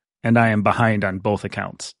and I am behind on both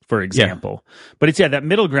accounts, for example. Yeah. But it's, that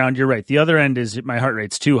middle ground, you're right. The other end is my heart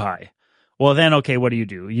rate's too high. Well, then, okay, what do?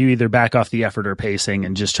 You either back off the effort or pacing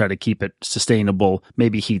and just try to keep it sustainable.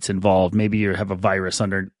 Maybe heat's involved. Maybe you have a virus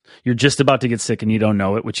you're just about to get sick and you don't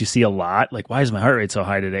know it, which you see a lot. Like, why is my heart rate so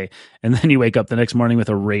high today? And then you wake up the next morning with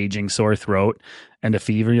a raging sore throat and a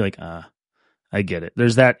fever. You're like, I get it.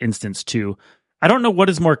 There's that instance too. I don't know what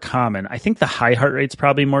is more common. I think the high heart rate's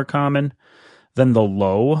probably more common than the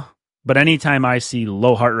low. But anytime I see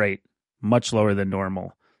low heart rate, much lower than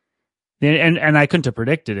normal, and I couldn't have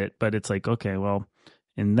predicted it, but it's like, okay, well,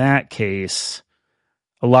 in that case,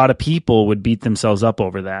 a lot of people would beat themselves up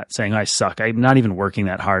over that, saying, I suck. I'm not even working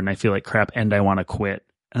that hard, and I feel like crap, and I want to quit.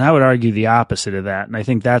 And I would argue the opposite of that. And I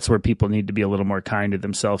think that's where people need to be a little more kind to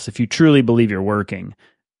themselves. If you truly believe you're working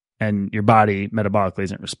and your body metabolically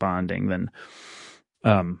isn't responding, then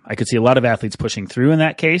I could see a lot of athletes pushing through in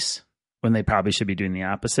that case when they probably should be doing the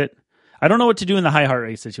opposite. I don't know what to do in the high heart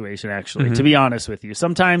rate situation, actually, to be honest with you.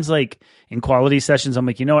 Sometimes, like in quality sessions, I'm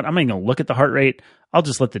like, you know what? I'm not going to look at the heart rate. I'll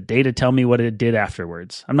just let the data tell me what it did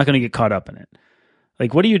afterwards. I'm not going to get caught up in it.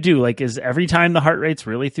 Like, what do you do? Like, is every time the heart rate's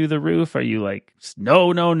really through the roof? Are you like,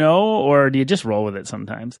 no, or do you just roll with it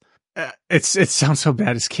sometimes? It sounds so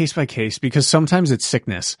bad. It's case by case because sometimes it's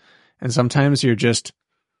sickness and sometimes you're just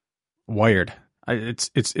wired.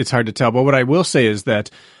 It's hard to tell. But what I will say is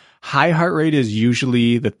that high heart rate is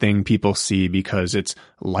usually the thing people see because it's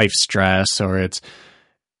life stress or it's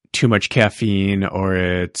too much caffeine or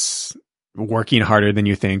it's working harder than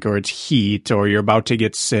you think or it's heat or you're about to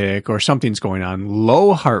get sick or something's going on.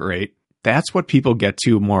 Low heart rate, that's what people get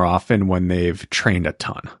to more often when they've trained a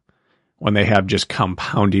ton, when they have just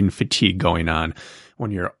compounding fatigue going on.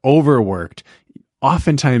 When you're overworked,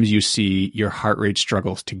 oftentimes you see your heart rate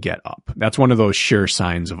struggles to get up. That's one of those sure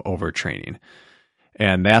signs of overtraining.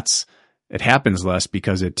 And it happens less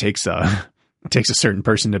because it takes a It takes a certain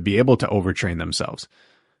person to be able to overtrain themselves.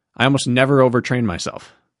 I almost never overtrain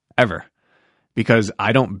myself, ever, because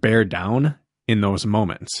I don't bear down in those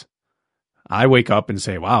moments. I wake up and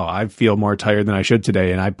say, wow, I feel more tired than I should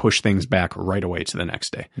today, and I push things back right away to the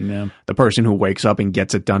next day. Yeah. The person who wakes up and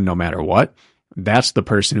gets it done no matter what, that's the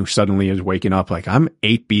person who suddenly is waking up like, I'm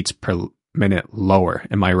 8 beats per minute lower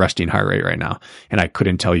in my resting heart rate right now, and I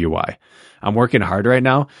couldn't tell you why. I'm working hard right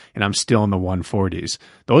now, and I'm still in the 140s.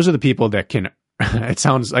 Those are the people that can, it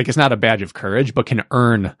sounds like it's not a badge of courage, but can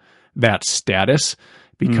earn that status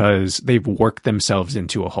because they've worked themselves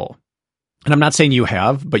into a hole. And I'm not saying you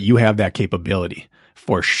have, but you have that capability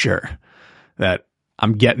for sure, that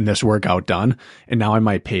I'm getting this workout done and now I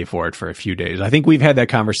might pay for it for a few days. I think we've had that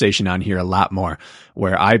conversation on here a lot more,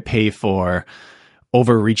 where I pay for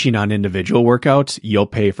overreaching on individual workouts. You'll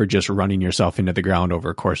pay for just running yourself into the ground over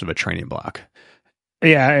a course of a training block.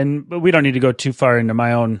 Yeah, but we don't need to go too far into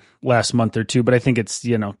my own last month or two, but I think it's,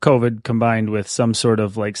 COVID combined with some sort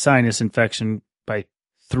of like sinus infection by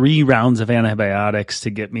 3 rounds of antibiotics to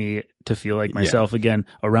get me to feel like myself again,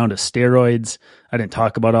 a round of steroids. I didn't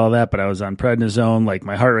talk about all that, but I was on prednisone. Like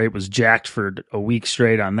my heart rate was jacked for a week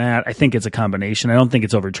straight on that. I think it's a combination. I don't think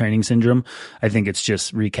it's overtraining syndrome. I think it's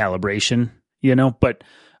just recalibration, but,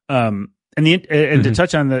 to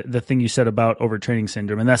touch on the thing you said about overtraining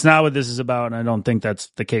syndrome, and that's not what this is about. And I don't think that's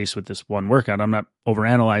the case with this one workout. I'm not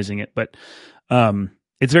overanalyzing it, but,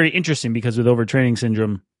 it's very interesting because with overtraining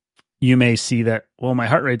syndrome, you may see that, well, my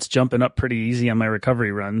heart rate's jumping up pretty easy on my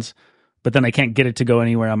recovery runs, but then I can't get it to go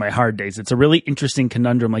anywhere on my hard days. It's a really interesting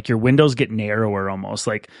conundrum. Like your windows get narrower almost.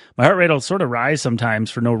 Like my heart rate will sort of rise sometimes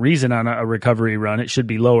for no reason on a recovery run. It should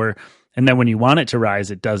be lower. And then when you want it to rise,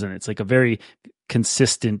 it doesn't. It's like a very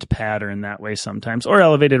consistent pattern that way sometimes, or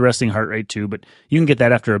elevated resting heart rate too. But you can get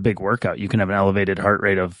that after a big workout. You can have an elevated heart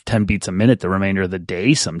rate of 10 beats a minute the remainder of the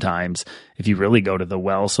day sometimes if you really go to the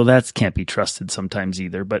well. So that can't be trusted sometimes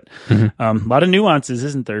either. But a lot of nuances,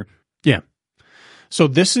 isn't there? Yeah. So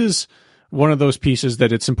this is one of those pieces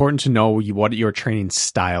that it's important to know what your training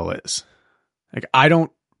style is. Like I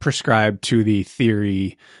don't prescribe to the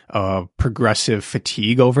theory of progressive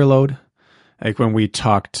fatigue overload. Like when we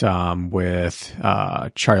talked with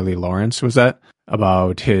Charlie Lawrence, was that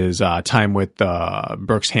about his time with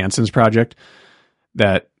Brooks Hanson's project,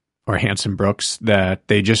 or Hanson Brooks, that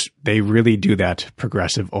they really do that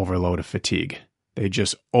progressive overload of fatigue. They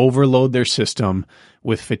just overload their system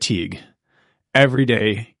with fatigue every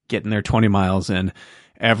day, getting their 20 miles in,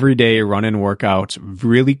 every day running workouts,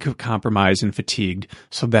 really compromised and fatigued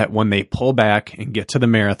so that when they pull back and get to the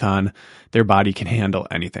marathon, their body can handle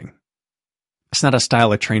anything. It's not a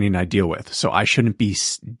style of training I deal with, so I shouldn't be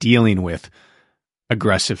dealing with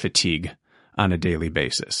aggressive fatigue on a daily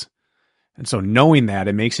basis. And so knowing that,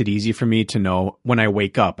 it makes it easy for me to know when I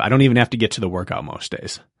wake up. I don't even have to get to the workout most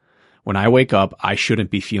days. When I wake up, I shouldn't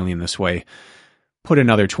be feeling this way. Put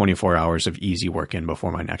another 24 hours of easy work in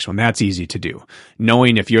before my next one. That's easy to do.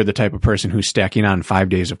 Knowing if you're the type of person who's stacking on 5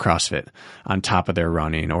 days of CrossFit on top of their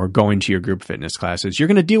running or going to your group fitness classes, you're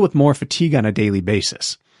going to deal with more fatigue on a daily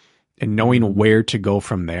basis. And knowing where to go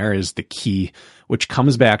from there is the key, which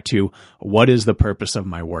comes back to what is the purpose of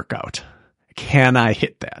my workout? Can I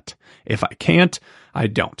hit that? If I can't, I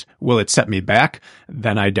don't. Will it set me back?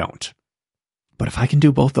 Then I don't. But if I can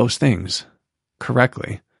do both those things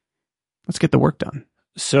correctly, let's get the work done.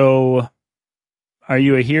 So are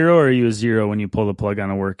you a hero or are you a zero when you pull the plug on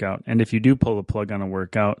a workout? And if you do pull the plug on a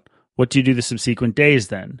workout, what do you do the subsequent days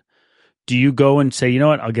then? Do you go and say, you know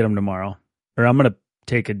what, I'll get them tomorrow? Or I'm going to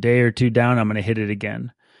take a day or two down, I'm going to hit it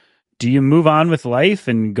again. Do you move on with life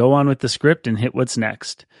and go on with the script and hit what's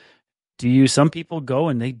next? Some people go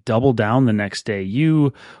and they double down the next day.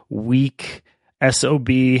 You weak SOB,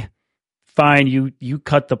 fine, you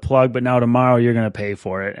cut the plug, but now tomorrow you're going to pay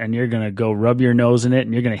for it and you're going to go rub your nose in it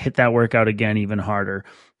and you're going to hit that workout again even harder.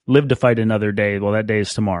 Live to fight another day. Well, that day is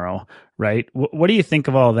tomorrow, right? What do you think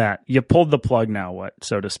of all that? You pulled the plug now, what,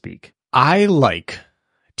 so to speak? I like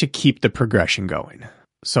to keep the progression going.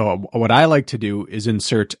 So what I like to do is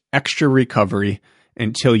insert extra recovery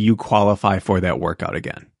until you qualify for that workout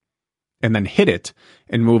again, and then hit it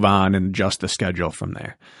and move on and adjust the schedule from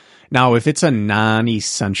there. Now, if it's a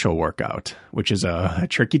non-essential workout, which is a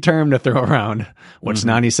tricky term to throw around, what's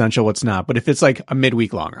non-essential, what's not, but if it's like a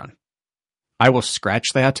midweek long run, I will scratch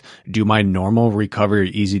that, do my normal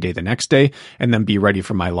recovery easy day the next day, and then be ready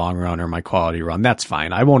for my long run or my quality run. That's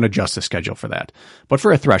fine. I won't adjust the schedule for that. But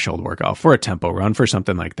for a threshold workout, for a tempo run, for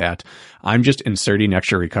something like that, I'm just inserting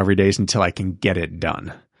extra recovery days until I can get it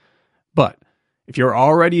done. But if you're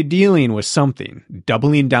already dealing with something,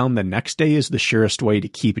 doubling down the next day is the surest way to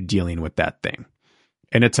keep dealing with that thing.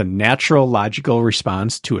 And it's a natural, logical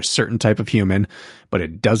response to a certain type of human, but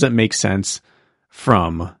it doesn't make sense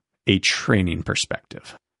from a training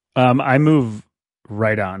perspective. I move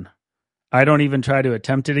right on. I don't even try to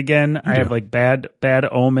attempt it again. I have like bad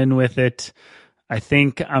omen with it. I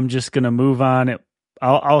think I'm just going to move on.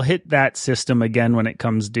 I'll hit that system again when it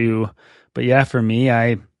comes due. But yeah, for me,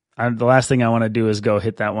 the last thing I want to do is go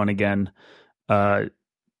hit that one again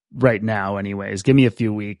right now anyways. Give me a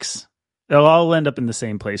few weeks. I'll end up in the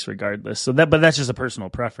same place regardless. But that's just a personal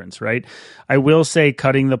preference, right? I will say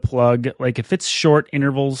cutting the plug, like if it's short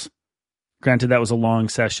intervals, granted that was a long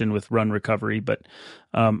session with run recovery, but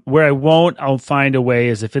where I won't, I'll find a way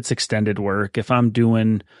is if it's extended work, if I'm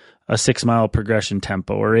doing a 6 mile progression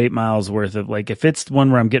tempo or 8 miles worth of, like if it's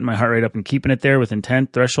one where I'm getting my heart rate up and keeping it there with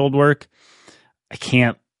intent threshold work,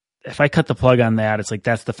 if I cut the plug on that, it's like,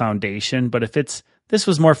 that's the foundation. But if this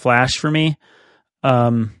was more flash for me,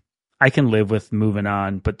 I can live with moving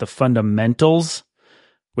on, but the fundamentals,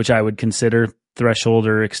 which I would consider threshold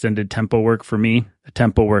or extended tempo work for me, the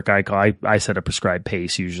tempo work I set a prescribed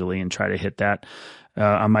pace usually and try to hit that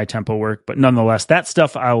on my tempo work. But nonetheless, that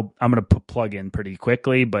stuff I'm going to plug in pretty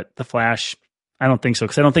quickly, but the flash, I don't think so,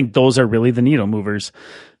 because I don't think those are really the needle movers.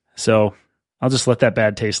 So I'll just let that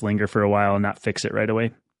bad taste linger for a while and not fix it right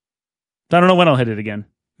away. I don't know when I'll hit it again.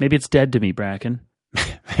 Maybe it's dead to me, Bracken.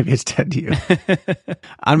 Maybe it's dead to you.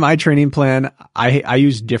 On my training plan, I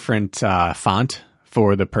use different font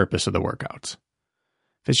for the purpose of the workouts.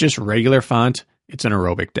 If it's just regular font, it's an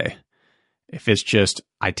aerobic day. If it's just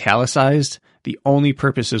italicized, the only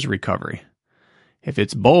purpose is recovery. If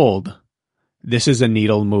it's bold, this is a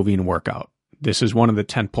needle moving workout. This is one of the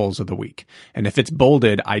 10 poles of the week. And if it's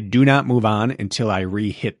bolded, I do not move on until I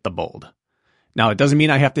re-hit the bold. Now, it doesn't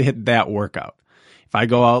mean I have to hit that workout. If I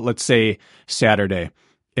go out, let's say Saturday,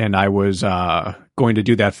 and I was going to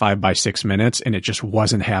do that 5 by 6 minutes and it just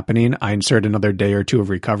wasn't happening, I insert another day or two of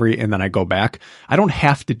recovery and then I go back. I don't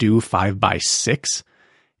have to do 5 by 6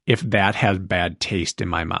 if that has bad taste in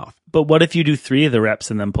my mouth. But what if you do 3 of the reps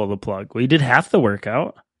and then pull the plug? Well, you did half the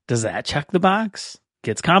workout. Does that check the box?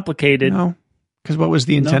 Gets complicated. No, because what was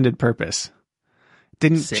the intended purpose?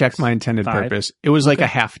 Didn't 6, check my intended 5. purpose. It was like a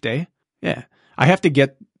half day. Yeah. I have to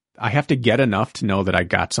get enough to know that I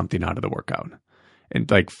got something out of the workout. And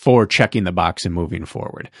like for checking the box and moving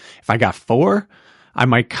forward. If I got 4, I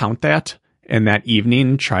might count that and that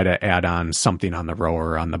evening try to add on something on the row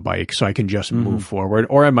or on the bike so I can just move forward.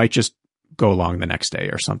 Or I might just go along the next day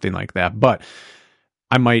or something like that. But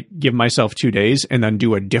I might give myself 2 days and then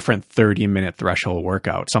do a different 30-minute threshold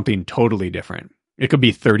workout, something totally different. It could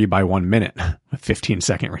be 30 by 1 minute with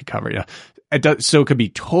 15-second recovery. So it could be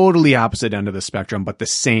totally opposite end of the spectrum, but the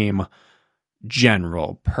same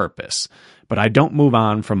general purpose. But I don't move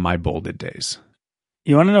on from my bolded days.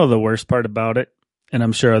 You want to know the worst part about it? And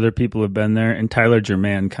I'm sure other people have been there. And Tyler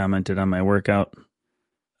German commented on my workout.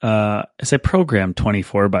 As I programmed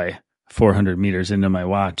 24 by 400 meters into my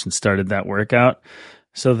watch and started that workout.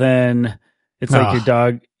 So then it's like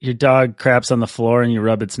your dog craps on the floor and you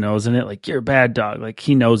rub its nose in it. Like, you're a bad dog. Like,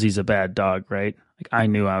 he knows he's a bad dog, right? Like, I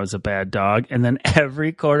knew I was a bad dog. And then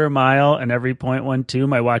every quarter mile and every 0.12,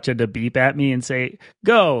 my watch had to beep at me and say,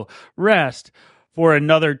 go, rest, for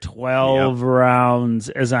another 12 rounds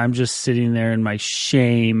as I'm just sitting there in my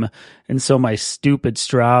shame. And so my stupid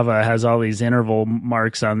Strava has all these interval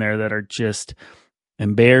marks on there that are just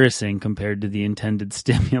embarrassing compared to the intended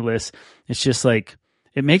stimulus. It's just like,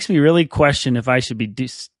 it makes me really question if I should be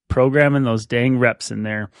programming those dang reps in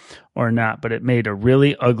there or not. But it made a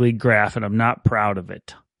really ugly graph and I'm not proud of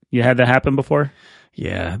it. You had that happen before?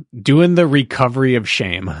 Yeah. Doing the recovery of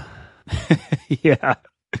shame. Yeah.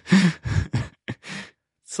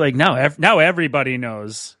 It's like now everybody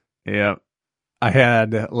knows. Yeah.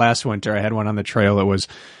 Last winter, I had one on the trail. It was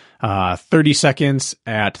 30 seconds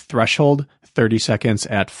at threshold, 30 seconds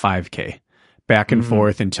at 5K. Back and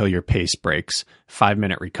forth until your pace breaks.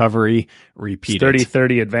 5-minute recovery, repeat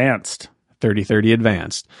 30-30 advanced. 30-30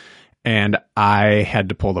 advanced. And I had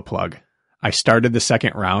to pull the plug. I started the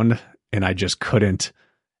second round and I just couldn't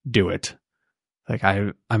do it. Like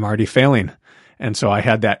I'm already failing. And so I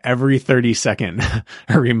had that every 30-second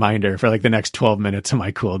reminder for like the next 12 minutes of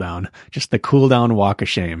my cool down. Just the cool down walk of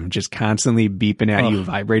shame, just constantly beeping at you,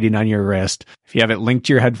 vibrating on your wrist. If you have it linked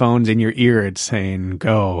to your headphones in your ear, it's saying,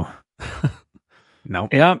 go. No.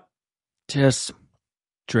 Yep. Just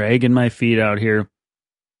dragging my feet out here.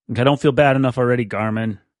 I don't feel bad enough already,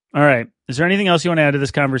 Garmin. All right. Is there anything else you want to add to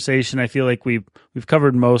this conversation? I feel like we've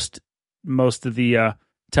covered most of the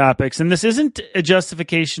topics, and this isn't a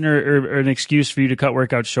justification or an excuse for you to cut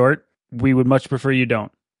workouts short. We would much prefer you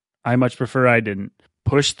don't. I much prefer I didn't.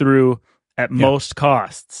 Push through, at most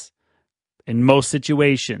costs in most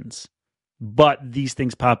situations. But these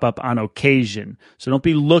things pop up on occasion. So don't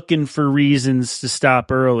be looking for reasons to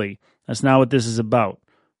stop early. That's not what this is about.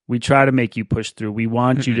 We try to make you push through. We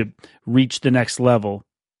want you to reach the next level.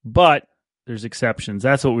 But there's exceptions.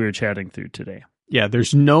 That's what we were chatting through today. Yeah,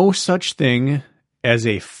 there's no such thing as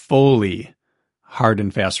a fully hard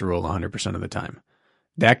and fast rule 100% of the time.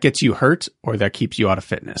 That gets you hurt or that keeps you out of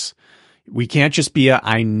fitness. We can't just be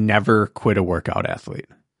I never quit a workout athlete.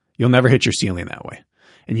 You'll never hit your ceiling that way.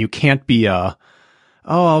 And you can't be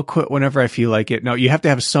I'll quit whenever I feel like it. No, you have to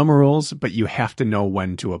have some rules, but you have to know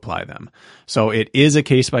when to apply them. So it is a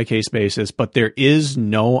case-by-case basis, but there is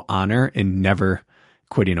no honor in never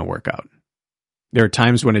quitting a workout. There are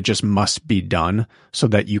times when it just must be done so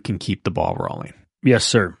that you can keep the ball rolling. Yes,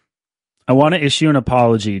 sir. I want to issue an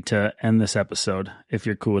apology to end this episode, if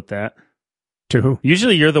you're cool with that. To who?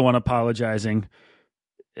 Usually you're the one apologizing,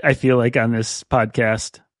 I feel like, on this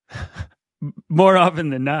podcast. More often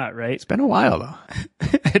than not, right? It's been a while, though.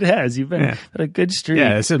 It has. You've been a good streak.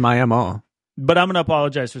 Yeah, this is my MO. But I'm going to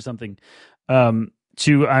apologize for something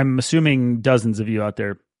to, I'm assuming, dozens of you out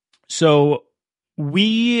there. So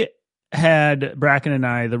we had, Bracken and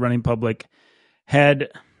I, the Running Public, had,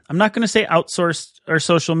 I'm not going to say outsourced our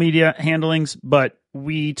social media handlings, but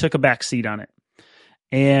we took a back seat on it.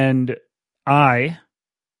 And I,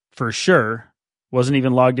 for sure, wasn't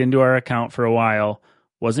even logged into our account for a while.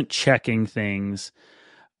 Wasn't checking things,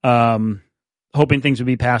 hoping things would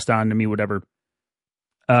be passed on to me, whatever.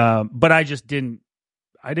 But I just didn't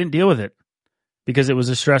deal with it because it was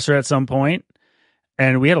a stressor at some point,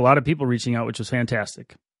 and we had a lot of people reaching out, which was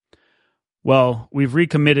fantastic. Well, we've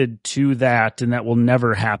recommitted to that, and that will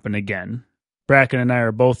never happen again. Bracken and I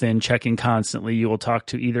are both in checking constantly. You will talk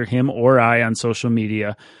to either him or I on social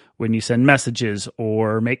media when you send messages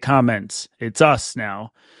or make comments. It's us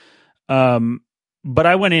now. But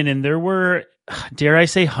I went in and there were, dare I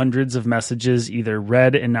say, hundreds of messages either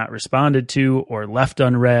read and not responded to or left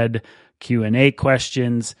unread, Q&A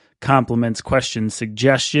questions, compliments, questions,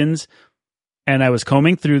 suggestions. And I was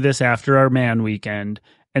combing through this after our man weekend,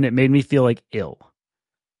 and it made me feel like ill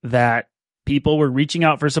that people were reaching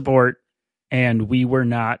out for support and we were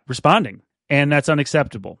not responding. And that's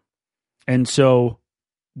unacceptable. And so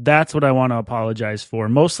that's what I want to apologize for,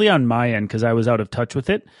 mostly on my end because I was out of touch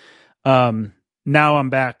with it. Now I'm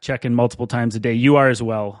back checking multiple times a day. You are as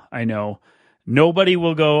well, I know. Nobody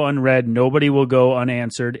will go unread. Nobody will go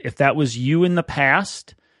unanswered. If that was you in the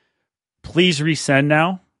past, please resend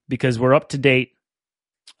now because we're up to date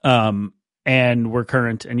and we're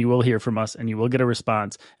current, and you will hear from us and you will get a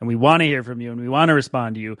response. And we want to hear from you and we want to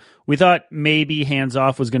respond to you. We thought maybe hands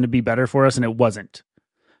off was going to be better for us, and it wasn't.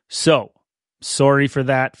 So sorry for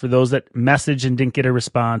that. For those that messaged and didn't get a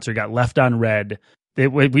response or got left unread. I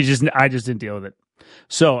just didn't deal with it.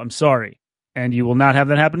 So I'm sorry. And you will not have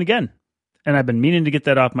that happen again. And I've been meaning to get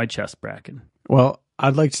that off my chest, Bracken. Well,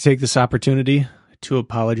 I'd like to take this opportunity to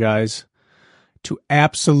apologize to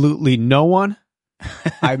absolutely no one.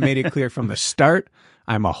 I made it clear from the start.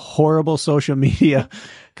 I'm a horrible social media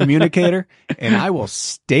communicator, and I will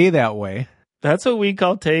stay that way. That's what we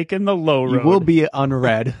call taking the low road. You will be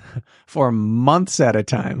unread for months at a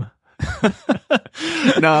time.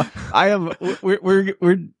 No, I am.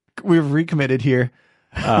 We've recommitted here.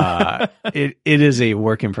 It is a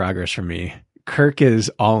work in progress for me. Kirk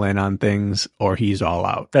is all in on things, or he's all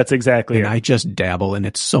out. That's exactly it. And I just dabble, and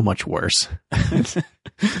it's so much worse.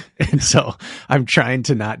 And so I'm trying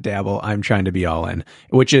to not dabble. I'm trying to be all in,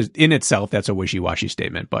 which is in itself, that's a wishy-washy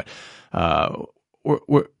statement. But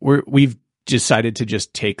we've decided to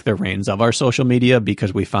just take the reins of our social media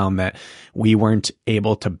because we found that we weren't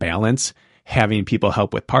able to balance having people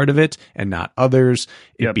help with part of it and not others.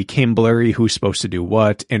 It became blurry who's supposed to do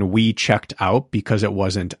what. And we checked out because it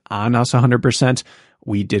wasn't on us 100%.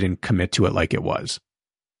 We didn't commit to it like it was.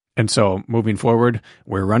 And so moving forward,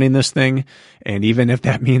 we're running this thing. And even if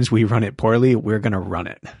that means we run it poorly, we're going to run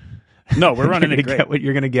it. No, we're running it great. Get what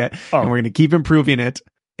you're going to get. And we're going to keep improving it.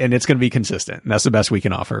 And it's going to be consistent. And that's the best we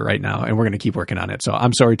can offer right now. And we're going to keep working on it. So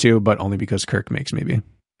I'm sorry too, but only because Kirk makes me be.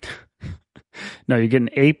 No, you're getting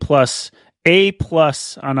A+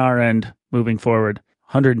 on our end moving forward.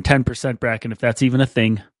 110% Bracken, if that's even a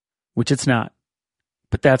thing, which it's not.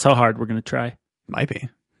 But that's how hard we're going to try. Might be.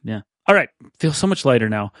 Yeah. All right. Feels so much lighter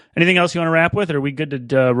now. Anything else you want to wrap with, or are we good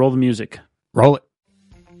to roll the music? Roll it.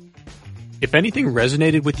 If anything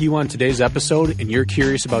resonated with you on today's episode and you're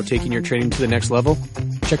curious about taking your training to the next level,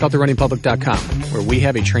 check out therunningpublic.com, where we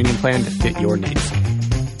have a training plan to fit your needs.